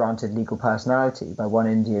Ganges was granted legal personality by one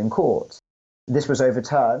Indian court. This was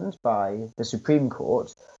overturned by the Supreme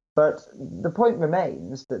Court, but the point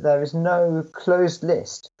remains that there is no closed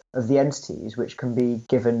list of the entities which can be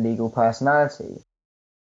given legal personality.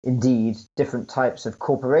 Indeed, different types of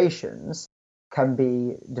corporations can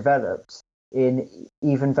be developed in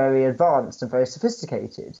even very advanced and very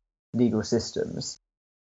sophisticated legal systems.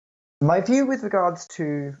 My view with regards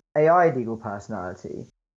to AI legal personality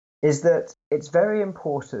is that it's very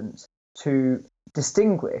important to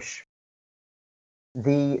distinguish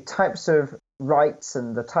the types of rights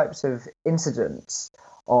and the types of incidents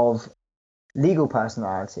of legal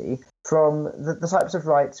personality from the types of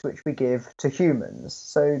rights which we give to humans.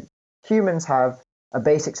 So humans have a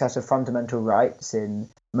basic set of fundamental rights in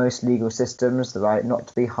most legal systems: the right not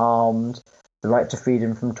to be harmed, the right to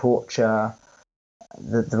freedom from torture,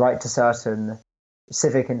 the right to certain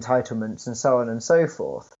civic entitlements and so on and so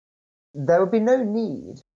forth, there would be no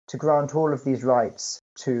need to grant all of these rights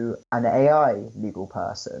to an AI legal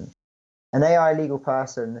person. An AI legal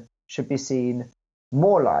person should be seen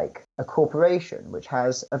more like a corporation, which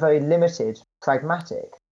has a very limited,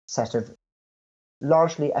 pragmatic set of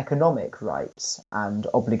largely economic rights and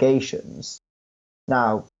obligations.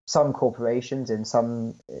 Now, some corporations in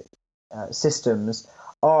some systems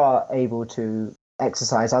are able to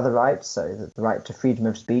exercise other rights, so that the right to freedom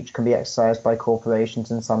of speech can be exercised by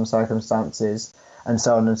corporations in some circumstances, and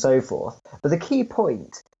so on and so forth. But the key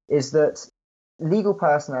point is that legal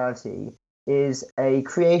personality is a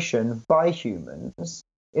creation by humans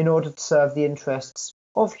in order to serve the interests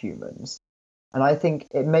of humans. And I think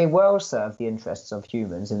it may well serve the interests of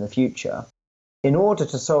humans in the future. In order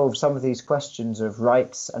to solve some of these questions of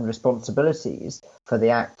rights and responsibilities for the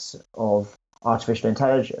acts of artificial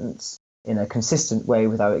intelligence in a consistent way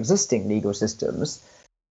with our existing legal systems,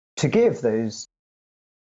 to give those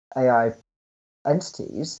AI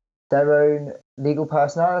entities their own legal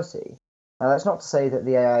personality. Now, that's not to say that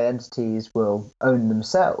the AI entities will own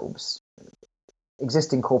themselves.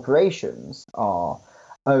 Existing corporations are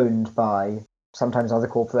owned by sometimes other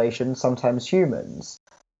corporations, sometimes humans.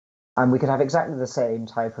 And we could have exactly the same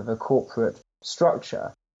type of a corporate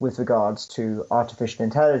structure with regards to artificial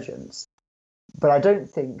intelligence. But I don't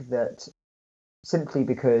think that simply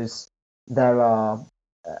because there are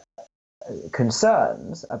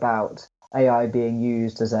concerns about AI being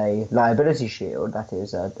used as a liability shield, that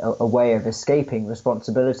is, a way of escaping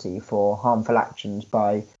responsibility for harmful actions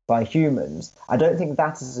by humans, I don't think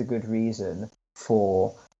that is a good reason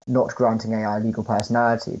for not granting AI legal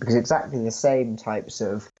personality, because exactly the same types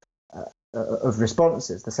of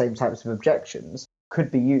responses, the same types of objections could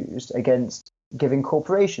be used against giving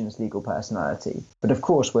corporations legal personality. But of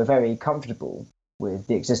course, we're very comfortable with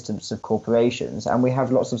the existence of corporations, and we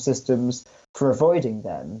have lots of systems for avoiding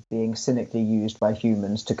them being cynically used by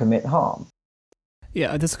humans to commit harm.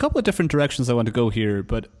 Yeah, there's a couple of different directions I want to go here,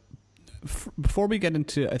 but before we get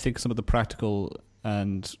into, I think, some of the practical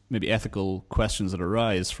and maybe ethical questions that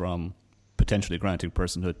arise from potentially granting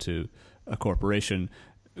personhood to a corporation,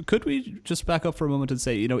 could we just back up for a moment and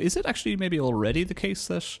say, is it actually maybe already the case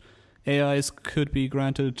that AIs could be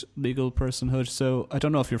granted legal personhood? So I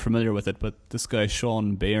don't know if you're familiar with it, but this guy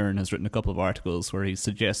Sean Byrne has written a couple of articles where he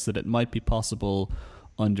suggests that it might be possible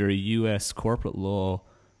under US corporate law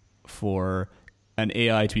for an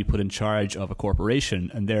AI to be put in charge of a corporation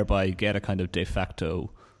and thereby get a kind of de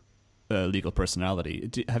facto legal personality.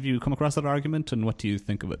 Have you come across that argument, and what do you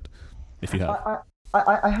think of it, if you have?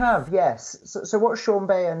 I have, yes. So what Sean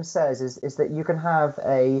Byrne says is that you can have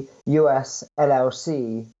a US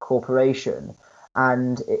LLC corporation,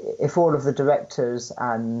 and if all of the directors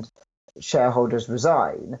and shareholders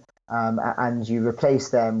resign, and you replace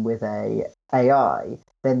them with a AI,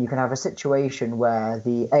 then you can have a situation where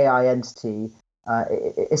the AI entity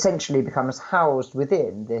essentially becomes housed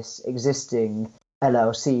within this existing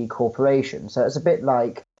LLC corporation. So it's a bit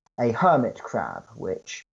like a hermit crab,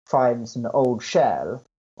 which finds an old shell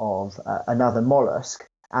of another mollusk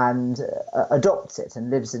and adopts it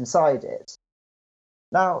and lives inside it.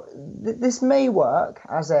 Now, this may work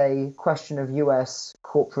as a question of US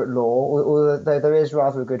corporate law, although there is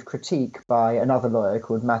rather a good critique by another lawyer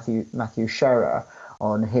called Matthew Scherer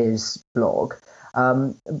on his blog.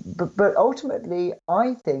 But ultimately,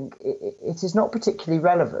 I think it is not particularly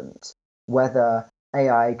relevant whether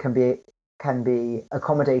AI can be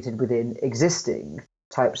accommodated within existing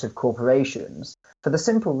types of corporations, for the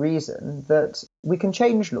simple reason that we can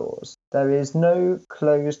change laws. There is no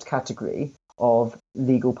closed category of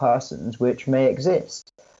legal persons which may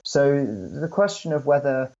exist. So the question of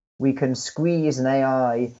whether we can squeeze an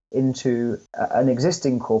AI into an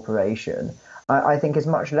existing corporation, I think is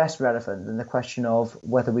much less relevant than the question of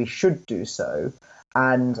whether we should do so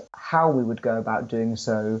and how we would go about doing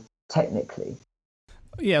so technically.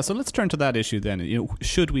 Yeah, so let's turn to that issue then.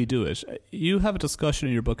 Should we do it? You have a discussion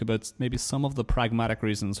in your book about maybe some of the pragmatic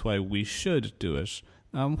reasons why we should do it.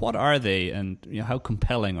 What are they, and how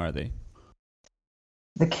compelling are they?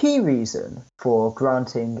 The key reason for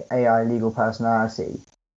granting AI legal personality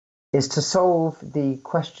is to solve the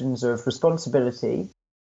questions of responsibility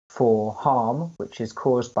for harm which is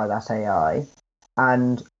caused by that AI,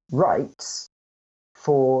 and rights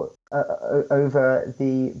for over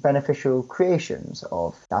the beneficial creations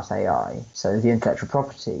of that AI, so the intellectual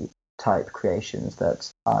property type creations that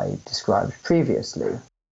I described previously.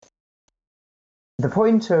 The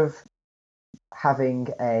point of having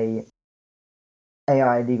a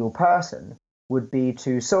AI legal person would be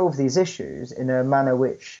to solve these issues in a manner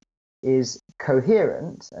which is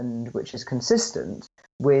coherent and which is consistent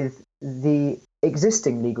with the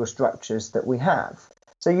existing legal structures that we have.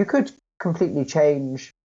 So you could completely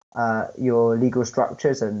change your legal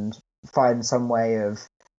structures and find some way of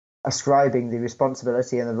ascribing the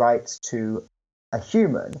responsibility and the rights to a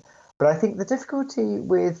human. But I think the difficulty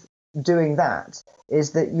with doing that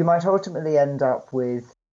is that you might ultimately end up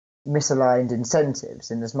with misaligned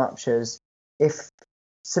incentives, in as much as, if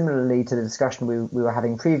similarly to the discussion we were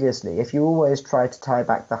having previously, if you always try to tie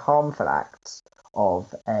back the harmful acts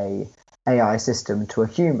of a AI system to a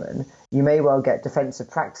human, you may well get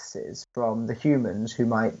defensive practices from the humans who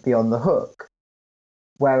might be on the hook.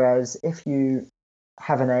 Whereas if you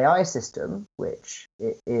have an AI system which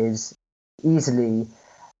is easily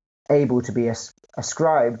able to be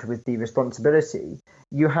ascribed with the responsibility,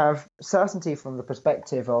 you have certainty from the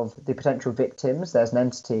perspective of the potential victims. There's an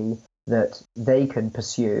entity that they can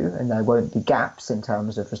pursue, and there won't be gaps in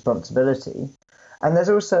terms of responsibility. And there's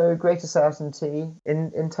also greater certainty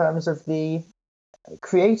in terms of the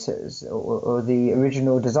creators or the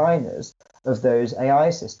original designers of those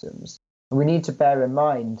AI systems. And we need to bear in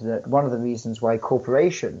mind that one of the reasons why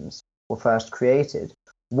corporations were first created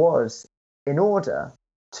was in order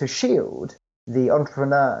to shield the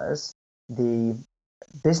entrepreneurs, the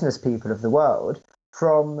business people of the world,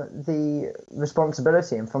 from the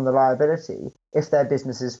responsibility and from the liability if their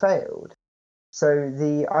businesses failed. So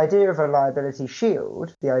the idea of a liability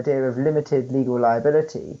shield, the idea of limited legal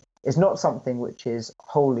liability, is not something which is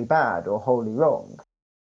wholly bad or wholly wrong.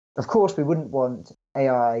 Of course, we wouldn't want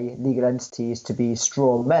AI legal entities to be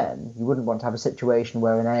straw men. You wouldn't want to have a situation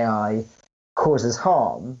where an AI causes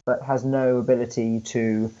harm but has no ability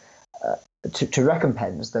to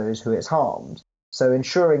recompense those who it's harmed. So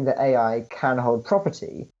ensuring that AI can hold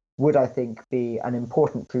property would, I think, be an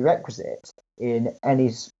important prerequisite in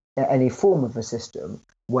any form of a system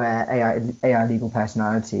where AI legal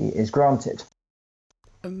personality is granted.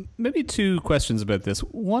 Maybe two questions about this.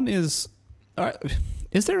 One is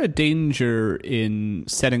there a danger in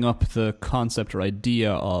setting up the concept or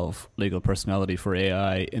idea of legal personality for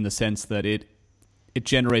AI in the sense that it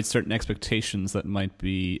generates certain expectations that might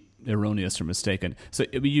be erroneous or mistaken? So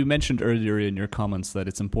you mentioned earlier in your comments that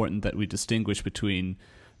it's important that we distinguish between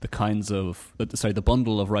the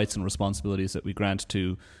bundle of rights and responsibilities that we grant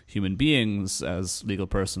to human beings as legal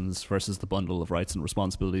persons versus the bundle of rights and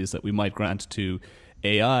responsibilities that we might grant to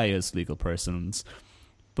AI as legal persons.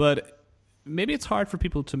 But maybe it's hard for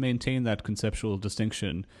people to maintain that conceptual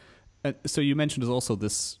distinction. So you mentioned also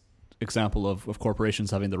this example of corporations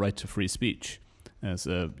having the right to free speech. There's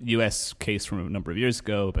a US case from a number of years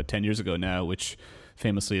ago, about 10 years ago now, which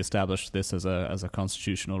famously established this as a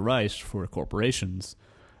constitutional right for corporations.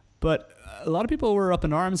 But a lot of people were up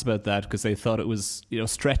in arms about that because they thought it was,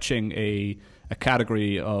 stretching a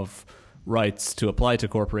category of rights to apply to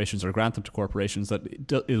corporations or grant them to corporations that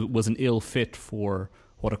it was an ill fit for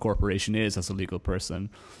what a corporation is as a legal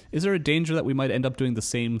person. Is there a danger that we might end up doing the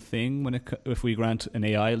same thing if we grant an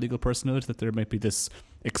AI legal personhood, that there might be this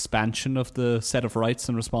expansion of the set of rights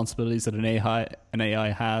and responsibilities that an AI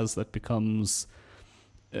has that becomes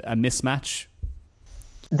a mismatch?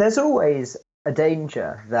 There's always a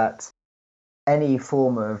danger that any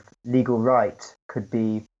form of legal right could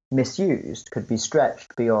be misused, could be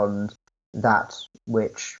stretched beyond that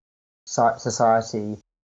which society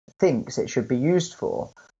thinks it should be used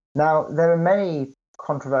for. Now, there are many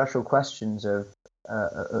controversial questions of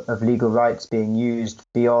legal rights being used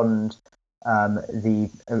beyond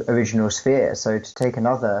the original sphere. So to take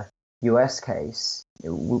another US case,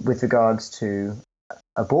 with regards to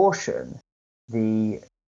abortion, the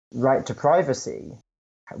right to privacy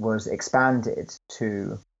was expanded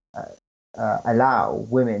to allow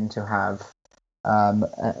women to have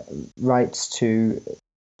rights to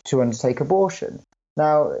undertake abortion.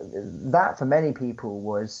 Now, that for many people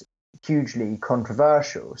was hugely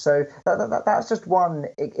controversial. So that's just one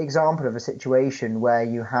example of a situation where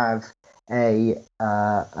you have a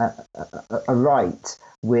right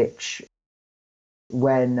which,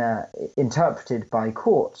 when interpreted by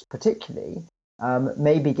courts particularly,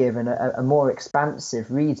 may be given a more expansive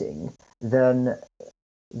reading than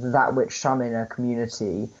that which some in a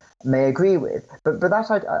community may agree with. But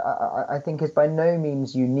that I think is by no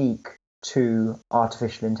means unique to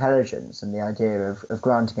artificial intelligence and the idea of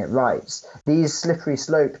granting it rights. These slippery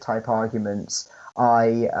slope type arguments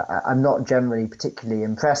I'm not generally particularly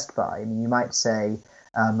impressed by. I mean, you might say,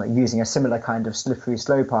 using a similar kind of slippery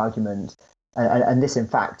slope argument, and this in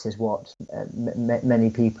fact is what many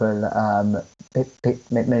people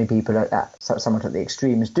somewhat at the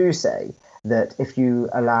extremes do say, that if you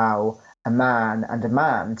allow a man and a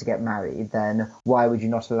man to get married, then why would you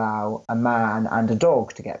not allow a man and a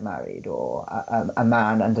dog to get married, or a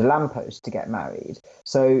man and a lamppost to get married?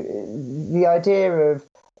 So the idea of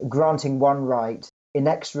granting one right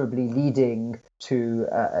inexorably leading to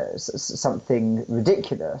something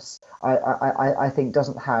ridiculous, I think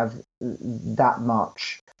doesn't have that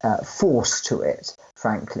much force to it,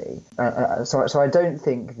 frankly. So I don't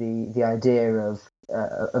think the idea of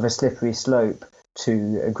a slippery slope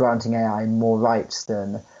to granting AI more rights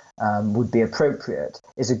than would be appropriate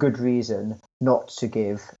is a good reason not to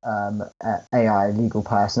give AI legal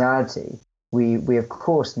personality. We of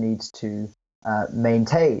course need to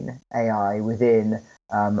maintain AI within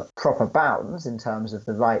proper bounds in terms of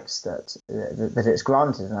the rights that it's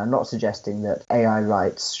granted, and I'm not suggesting that AI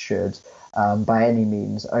rights should by any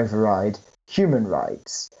means override human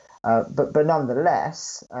rights. But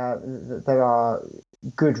nonetheless, there are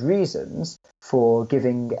good reasons for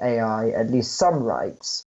giving AI at least some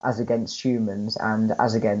rights as against humans and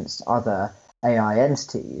as against other AI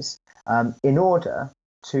entities in order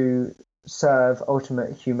to serve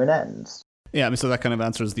ultimate human ends. Yeah, I mean, so that kind of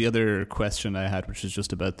answers the other question I had, which is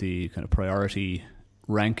just about the kind of priority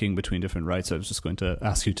ranking between different rights. I was just going to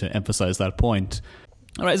ask you to emphasize that point.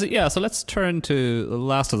 All right, so let's turn to the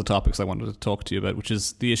last of the topics I wanted to talk to you about, which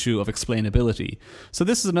is the issue of explainability. So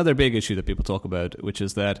this is another big issue that people talk about, which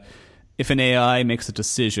is that if an AI makes a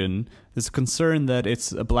decision, there's a concern that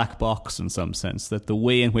it's a black box in some sense, that the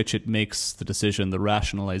way in which it makes the decision, the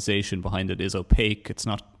rationalization behind it is opaque, it's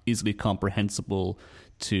not easily comprehensible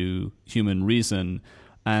to human reason,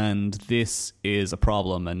 and this is a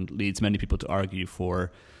problem and leads many people to argue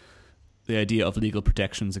for the idea of legal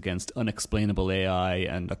protections against unexplainable AI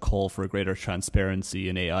and a call for greater transparency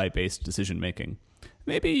in AI-based decision-making.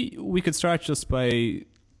 Maybe we could start just by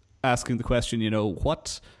asking the question,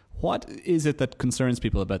 what is it that concerns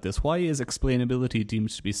people about this? Why is explainability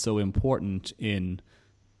deemed to be so important in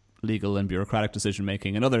legal and bureaucratic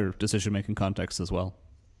decision-making and other decision-making contexts as well?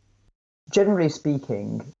 Generally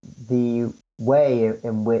speaking, the way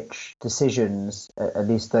in which decisions, at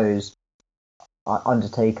least those are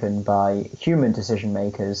undertaken by human decision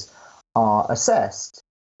makers, are assessed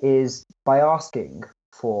is by asking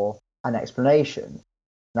for an explanation.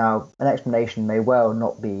 Now, an explanation may well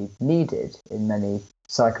not be needed in many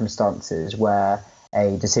circumstances where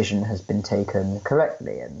a decision has been taken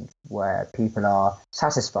correctly and where people are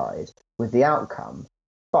satisfied with the outcome.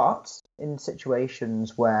 But in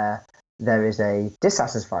situations where there is a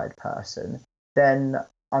dissatisfied person, then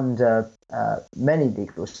under many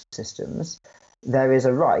legal systems, there is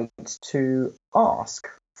a right to ask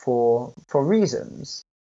for reasons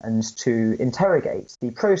and to interrogate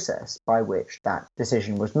the process by which that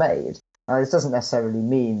decision was made. Now, this doesn't necessarily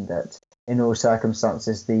mean that in all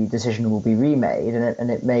circumstances the decision will be remade,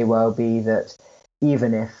 and it may well be that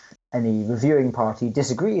even if any reviewing party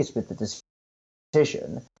disagrees with the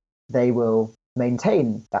decision, they will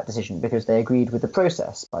maintain that decision because they agreed with the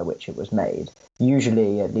process by which it was made.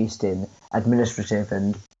 Usually, at least in administrative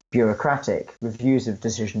and bureaucratic reviews of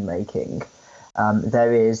decision making,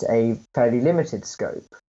 there is a fairly limited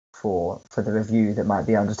scope for the review that might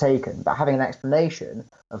be undertaken. But having an explanation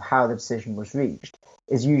of how the decision was reached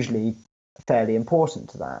is usually fairly important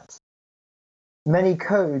to that. Many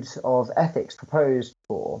codes of ethics proposed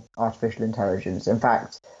for artificial intelligence, in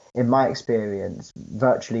fact, in my experience,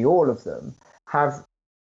 virtually all of them, have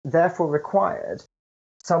therefore required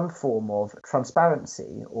some form of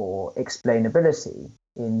transparency or explainability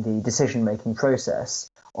in the decision-making process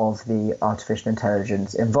of the artificial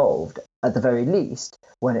intelligence involved, at the very least,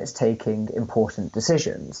 when it's taking important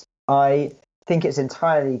decisions. I think it's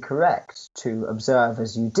entirely correct to observe,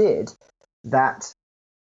 as you did, that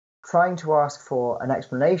trying to ask for an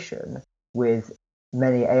explanation with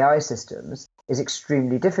many AI systems is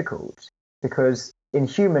extremely difficult because, in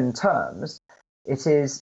human terms, it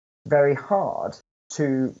is very hard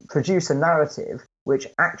to produce a narrative which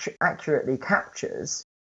accurately captures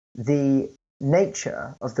the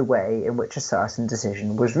nature of the way in which a certain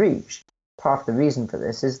decision was reached. Part of the reason for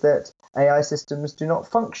this is that AI systems do not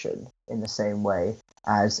function in the same way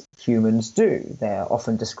as humans do. They are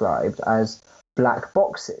often described as black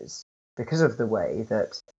boxes because of the way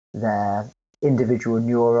that their individual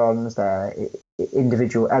neurons, their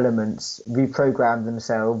individual elements reprogram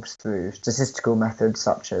themselves through statistical methods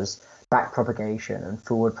such as backpropagation and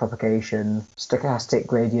forward propagation, stochastic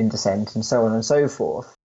gradient descent, and so on and so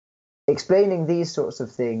forth. Explaining these sorts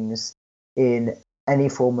of things in any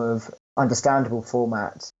form of understandable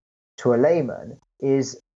format to a layman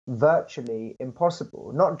is virtually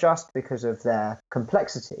impossible, not just because of their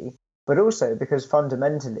complexity, but also because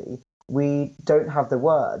fundamentally we don't have the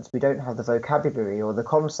words, we don't have the vocabulary or the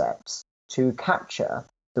concepts to capture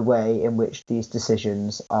the way in which these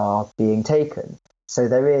decisions are being taken. So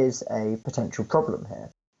there is a potential problem here.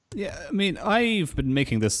 Yeah, I mean, I've been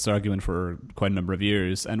making this argument for quite a number of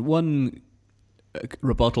years, and one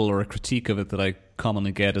rebuttal or a critique of it that I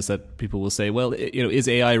commonly get is that people will say, well, is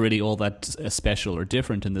AI really all that special or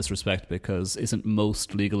different in this respect? Because isn't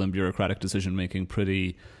most legal and bureaucratic decision making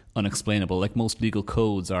pretty unexplainable? Like most legal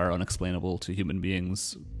codes are unexplainable to human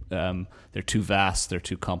beings. They're too vast, they're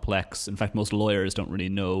too complex. In fact, most lawyers don't really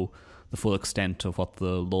know the full extent of what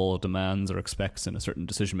the law demands or expects in a certain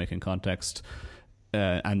decision making context.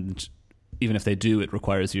 And even if they do, it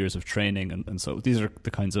requires years of training, and so these are the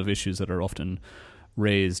kinds of issues that are often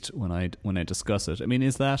raised when I discuss it. I mean,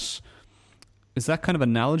 is that kind of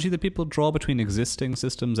analogy that people draw between existing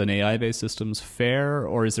systems and AI-based systems fair,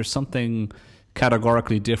 or is there something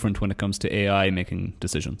categorically different when it comes to AI making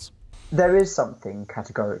decisions? There is something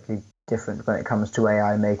categorically different when it comes to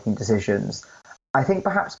AI making decisions. I think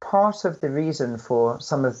perhaps part of the reason for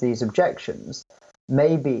some of these objections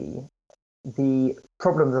may be the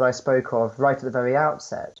problem that I spoke of right at the very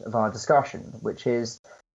outset of our discussion, which is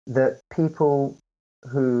that people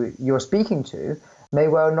who you're speaking to may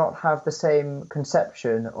well not have the same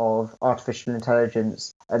conception of artificial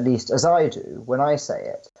intelligence, at least as I do when I say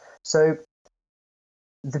it. So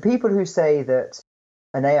the people who say that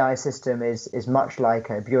an AI system is much like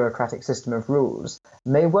a bureaucratic system of rules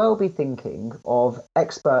may well be thinking of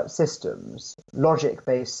expert systems,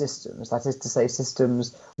 logic-based systems, that is to say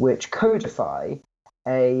systems which codify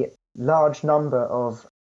a large number of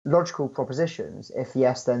logical propositions, if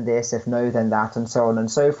yes then this, if no then that, and so on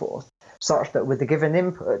and so forth, such that with the given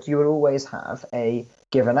input you will always have a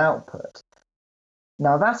given output.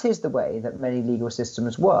 Now that is the way that many legal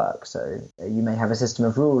systems work. So you may have a system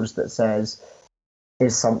of rules that says,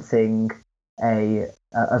 is something a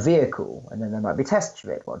vehicle? And then there might be tests of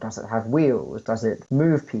it. Well, does it have wheels? Does it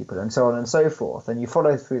move people? And so on and so forth. And you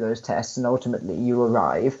follow through those tests and ultimately you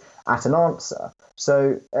arrive at an answer.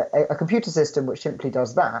 So a computer system which simply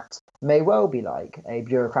does that may well be like a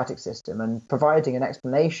bureaucratic system, and providing an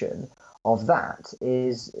explanation of that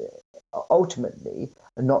is ultimately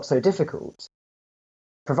not so difficult.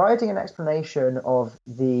 Providing an explanation of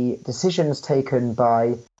the decisions taken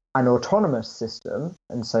by an autonomous system,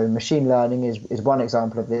 and so machine learning is one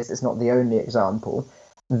example of this, it's not the only example,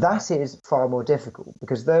 that is far more difficult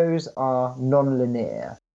because those are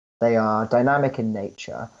non-linear, they are dynamic in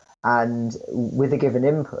nature, and with a given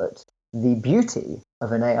input, the beauty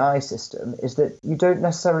of an AI system is that you don't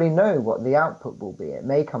necessarily know what the output will be. It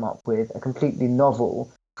may come up with a completely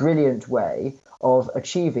novel, brilliant way of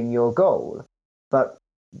achieving your goal, but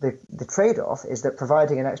the trade-off is that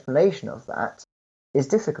providing an explanation of that is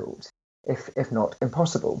difficult, if not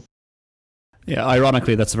impossible. Yeah,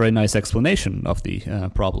 ironically, that's a very nice explanation of the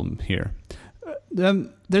problem here.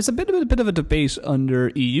 There's a bit of a debate under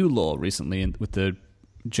EU law recently with the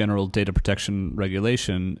General Data Protection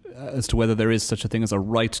Regulation as to whether there is such a thing as a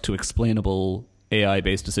right to explainable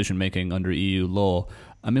AI-based decision-making under EU law.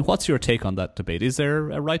 I mean, what's your take on that debate? Is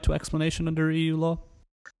there a right to explanation under EU law?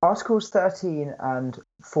 Articles 13 and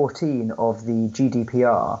 14 of the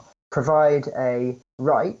GDPR provide a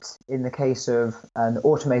right in the case of an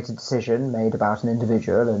automated decision made about an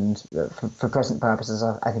individual, and for present purposes,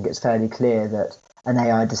 I think it's fairly clear that an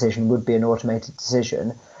AI decision would be an automated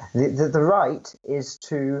decision. The right is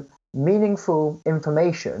to meaningful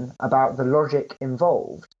information about the logic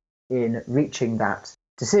involved in reaching that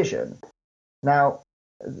decision. Now,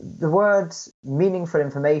 the words meaningful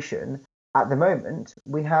information, at the moment,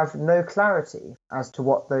 we have no clarity as to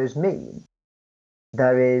what those mean.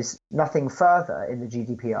 There is nothing further in the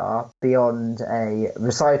GDPR beyond a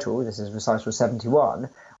recital, this is recital 71,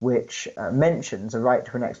 which mentions a right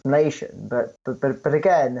to an explanation. But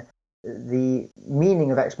again, the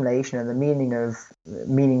meaning of explanation and the meaning of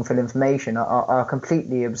meaningful information are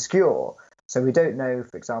completely obscure. So we don't know,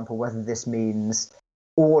 for example, whether this means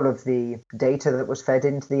all of the data that was fed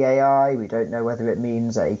into the AI. We don't know whether it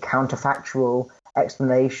means a counterfactual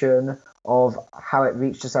explanation of how it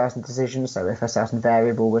reached a certain decision. So if a certain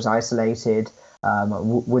variable was isolated,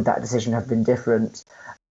 would that decision have been different?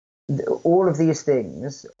 All of these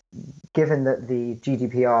things, given that the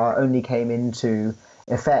GDPR only came into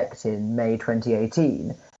effect in May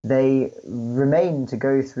 2018, they remain to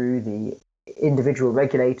go through the individual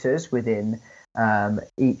regulators within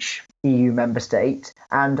each EU member state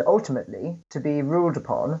and ultimately to be ruled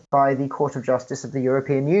upon by the Court of Justice of the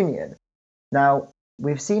European Union. Now,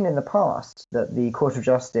 we've seen in the past that the Court of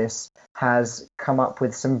Justice has come up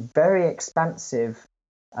with some very expansive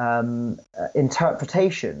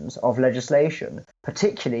interpretations of legislation,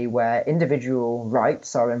 particularly where individual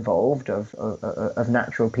rights are involved of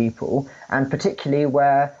natural people, and particularly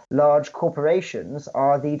where large corporations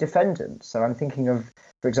are the defendants. So I'm thinking of,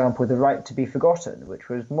 for example, the right to be forgotten, which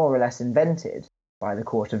was more or less invented by the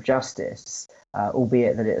Court of Justice,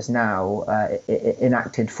 albeit that it is now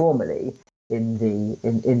enacted formally in the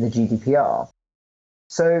GDPR.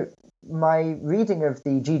 So my reading of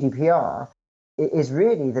the GDPR is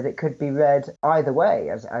really that it could be read either way,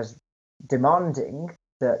 as demanding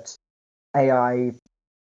that AI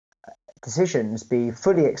decisions be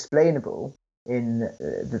fully explainable in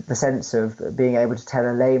the sense of being able to tell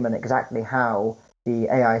a layman exactly how the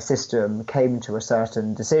AI system came to a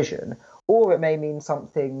certain decision, or it may mean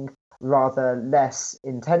something rather less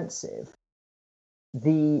intensive.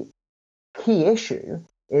 The key issue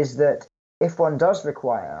is that if one does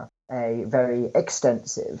require a very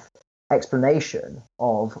extensive explanation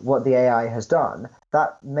of what the AI has done,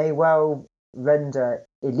 that may well render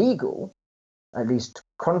illegal, at least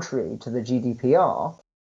contrary to the GDPR,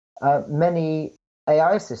 many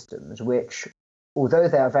AI systems which, although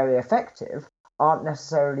they are very effective, aren't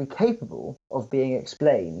necessarily capable of being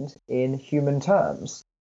explained in human terms.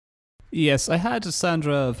 Yes, I had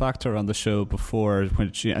Sandra Vactor on the show before,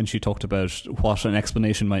 and she talked about what an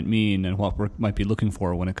explanation might mean and what we might be looking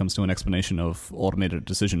for when it comes to an explanation of automated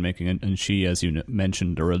decision making. And she, as you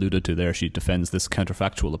mentioned or alluded to there, she defends this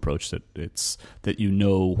counterfactual approach that it's that you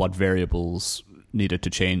know what variables needed to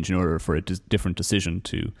change in order for a different decision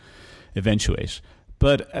to eventuate.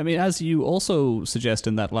 But I mean, as you also suggest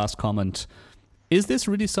in that last comment, is this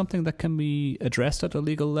really something that can be addressed at a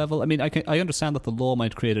legal level? I mean, I understand that the law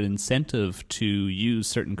might create an incentive to use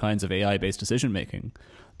certain kinds of AI-based decision-making,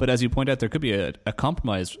 but as you point out, there could be a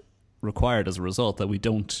compromise required as a result that we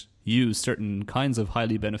don't use certain kinds of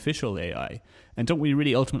highly beneficial AI. And don't we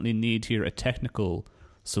really ultimately need here a technical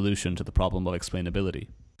solution to the problem of explainability?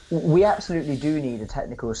 We absolutely do need a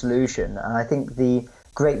technical solution, and I think the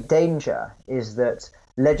great danger is that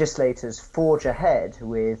legislators forge ahead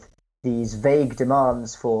with these vague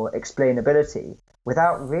demands for explainability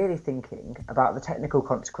without really thinking about the technical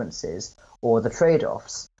consequences or the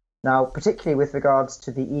trade-offs. Now, particularly with regards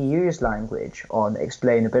to the EU's language on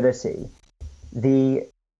explainability, the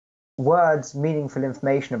words meaningful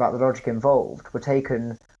information about the logic involved were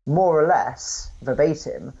taken more or less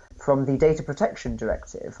verbatim from the Data Protection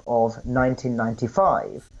Directive of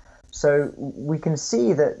 1995. So we can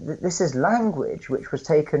see that this is language which was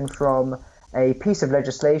taken from a piece of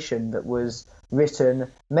legislation that was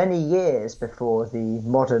written many years before the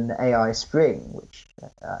modern AI spring, which,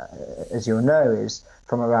 as you'll know, is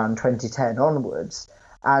from around 2010 onwards.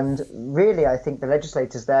 And really, I think the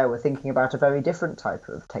legislators there were thinking about a very different type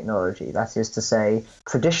of technology, that is to say,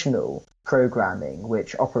 traditional programming,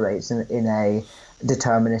 which operates in a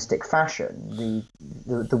deterministic fashion.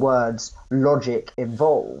 The words logic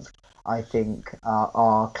involved, I think,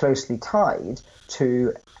 are closely tied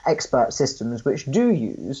to expert systems which do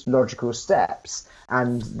use logical steps,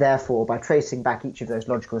 and therefore by tracing back each of those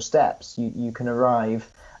logical steps you can arrive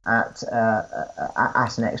at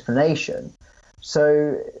an explanation.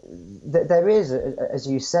 So there is, as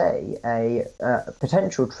you say, a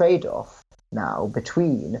potential trade-off now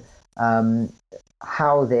between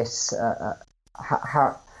how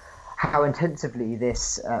intensively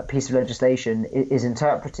this piece of legislation is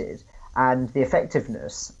interpreted and the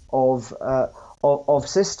effectiveness of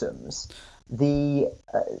systems. The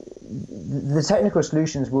technical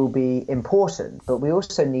solutions will be important, but we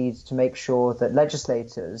also need to make sure that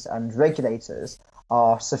legislators and regulators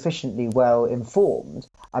are sufficiently well informed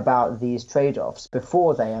about these trade-offs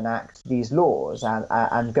before they enact these laws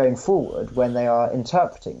and going forward when they are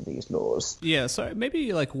interpreting these laws. Yeah, so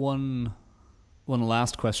maybe like one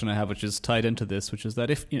last question I have, which is tied into this, which is that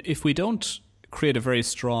if we don't create a very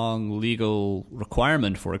strong legal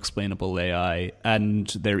requirement for explainable AI, and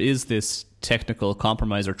there is this technical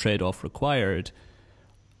compromise or trade-off required,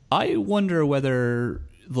 I wonder whether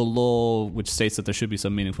the law, which states that there should be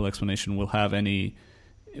some meaningful explanation, will have any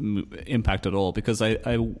impact at all. Because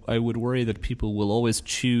I would worry that people will always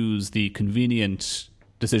choose the convenient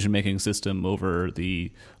decision-making system over the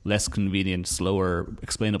less convenient, slower,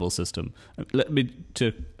 explainable system. Let me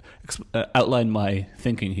outline my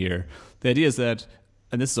thinking here. The idea is that,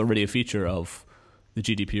 and this is already a feature of the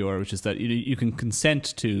GDPR, which is that you can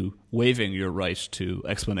consent to waiving your right to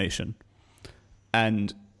explanation.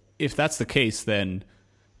 And if that's the case, then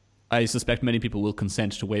I suspect many people will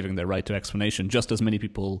consent to waiving their right to explanation, just as many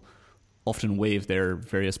people often waive their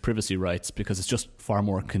various privacy rights because it's just far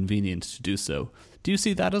more convenient to do so. Do you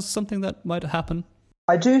see that as something that might happen?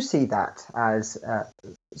 I do see that as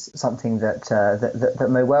something that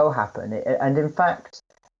may well happen, and in fact,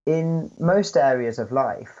 in most areas of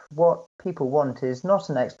life, what people want is not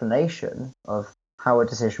an explanation of how a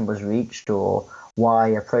decision was reached or why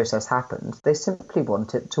a process happened. They simply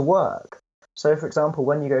want it to work. So, for example,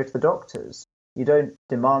 when you go to the doctors, you don't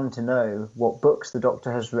demand to know what books the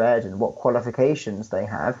doctor has read and what qualifications they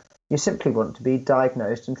have. You simply want to be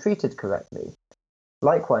diagnosed and treated correctly.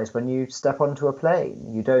 Likewise, when you step onto a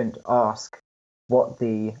plane, you don't ask what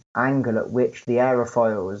the angle at which the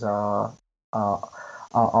aerofoils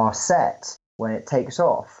are set when it takes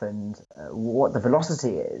off and what the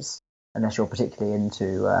velocity is, unless you're particularly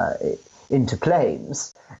into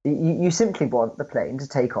planes. You simply want the plane to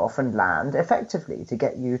take off and land effectively to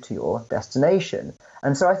get you to your destination.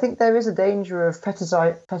 And so I think there is a danger of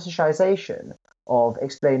fetishization of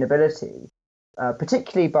explainability,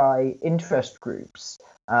 particularly by interest groups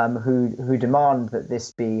who demand that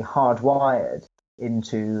this be hardwired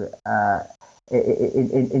into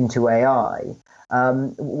AI,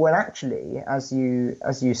 when actually, as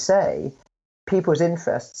you say, people's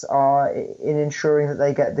interests are in ensuring that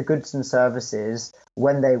they get the goods and services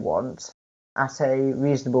when they want at a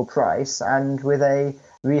reasonable price and with a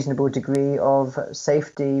reasonable degree of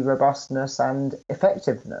safety, robustness, and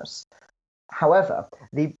effectiveness. However,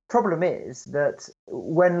 the problem is that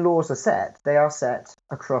when laws are set, they are set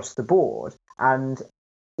across the board. And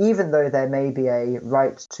even though there may be a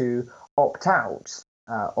right to opt out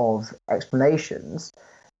of explanations,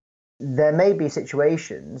 there may be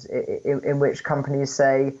situations in which companies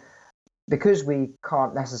say, because we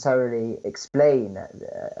can't necessarily explain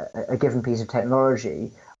a given piece of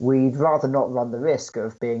technology, we'd rather not run the risk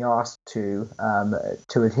of being asked to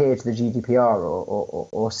adhere to the GDPR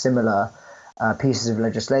or similar pieces of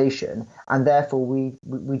legislation, and therefore we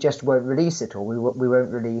just won't release it, or we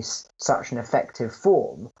won't release such an effective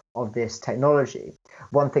form of this technology.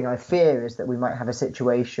 One thing I fear is that we might have a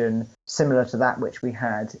situation similar to that which we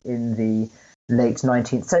had in the late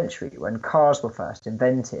 19th century when cars were first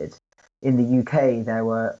invented. In the UK, there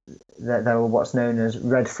were what's known as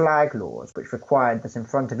red flag laws, which required that in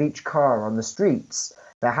front of each car on the streets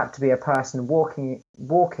there had to be a person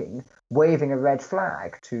walking, waving a red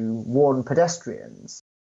flag to warn pedestrians.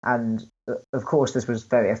 And of course, this was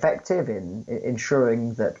very effective in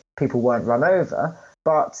ensuring that people weren't run over,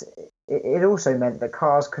 but it also meant that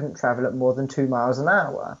cars couldn't travel at more than 2 miles an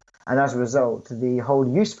hour. And as a result, the whole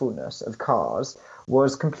usefulness of cars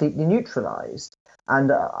was completely neutralized.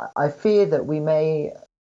 And I fear that we may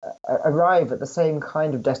arrive at the same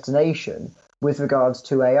kind of destination with regards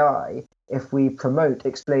to AI if we promote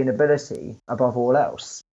explainability above all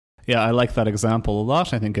else. Yeah, I like that example a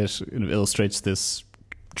lot. I think it illustrates this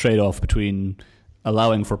trade-off between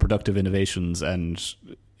allowing for productive innovations and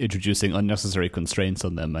introducing unnecessary constraints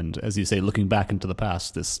on them. And as you say, looking back into the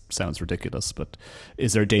past, this sounds ridiculous, but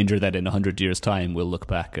is there danger that in 100 years' time we'll look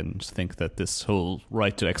back and think that this whole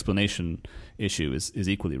right to explanation issue is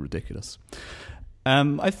equally ridiculous?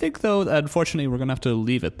 I think, though, that unfortunately we're going to have to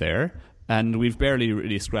leave it there. And we've barely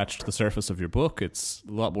really scratched the surface of your book. It's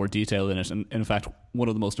a lot more detail in it. And in fact, one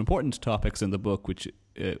of the most important topics in the book, which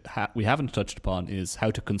we haven't touched upon, is how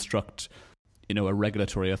to construct, a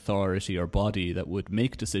regulatory authority or body that would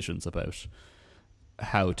make decisions about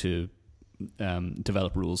how to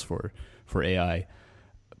develop rules for AI.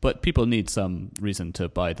 But people need some reason to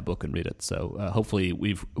buy the book and read it. So hopefully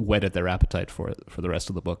we've whetted their appetite for it for the rest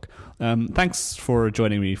of the book. Thanks for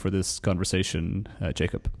joining me for this conversation,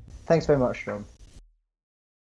 Jacob. Thanks very much, John.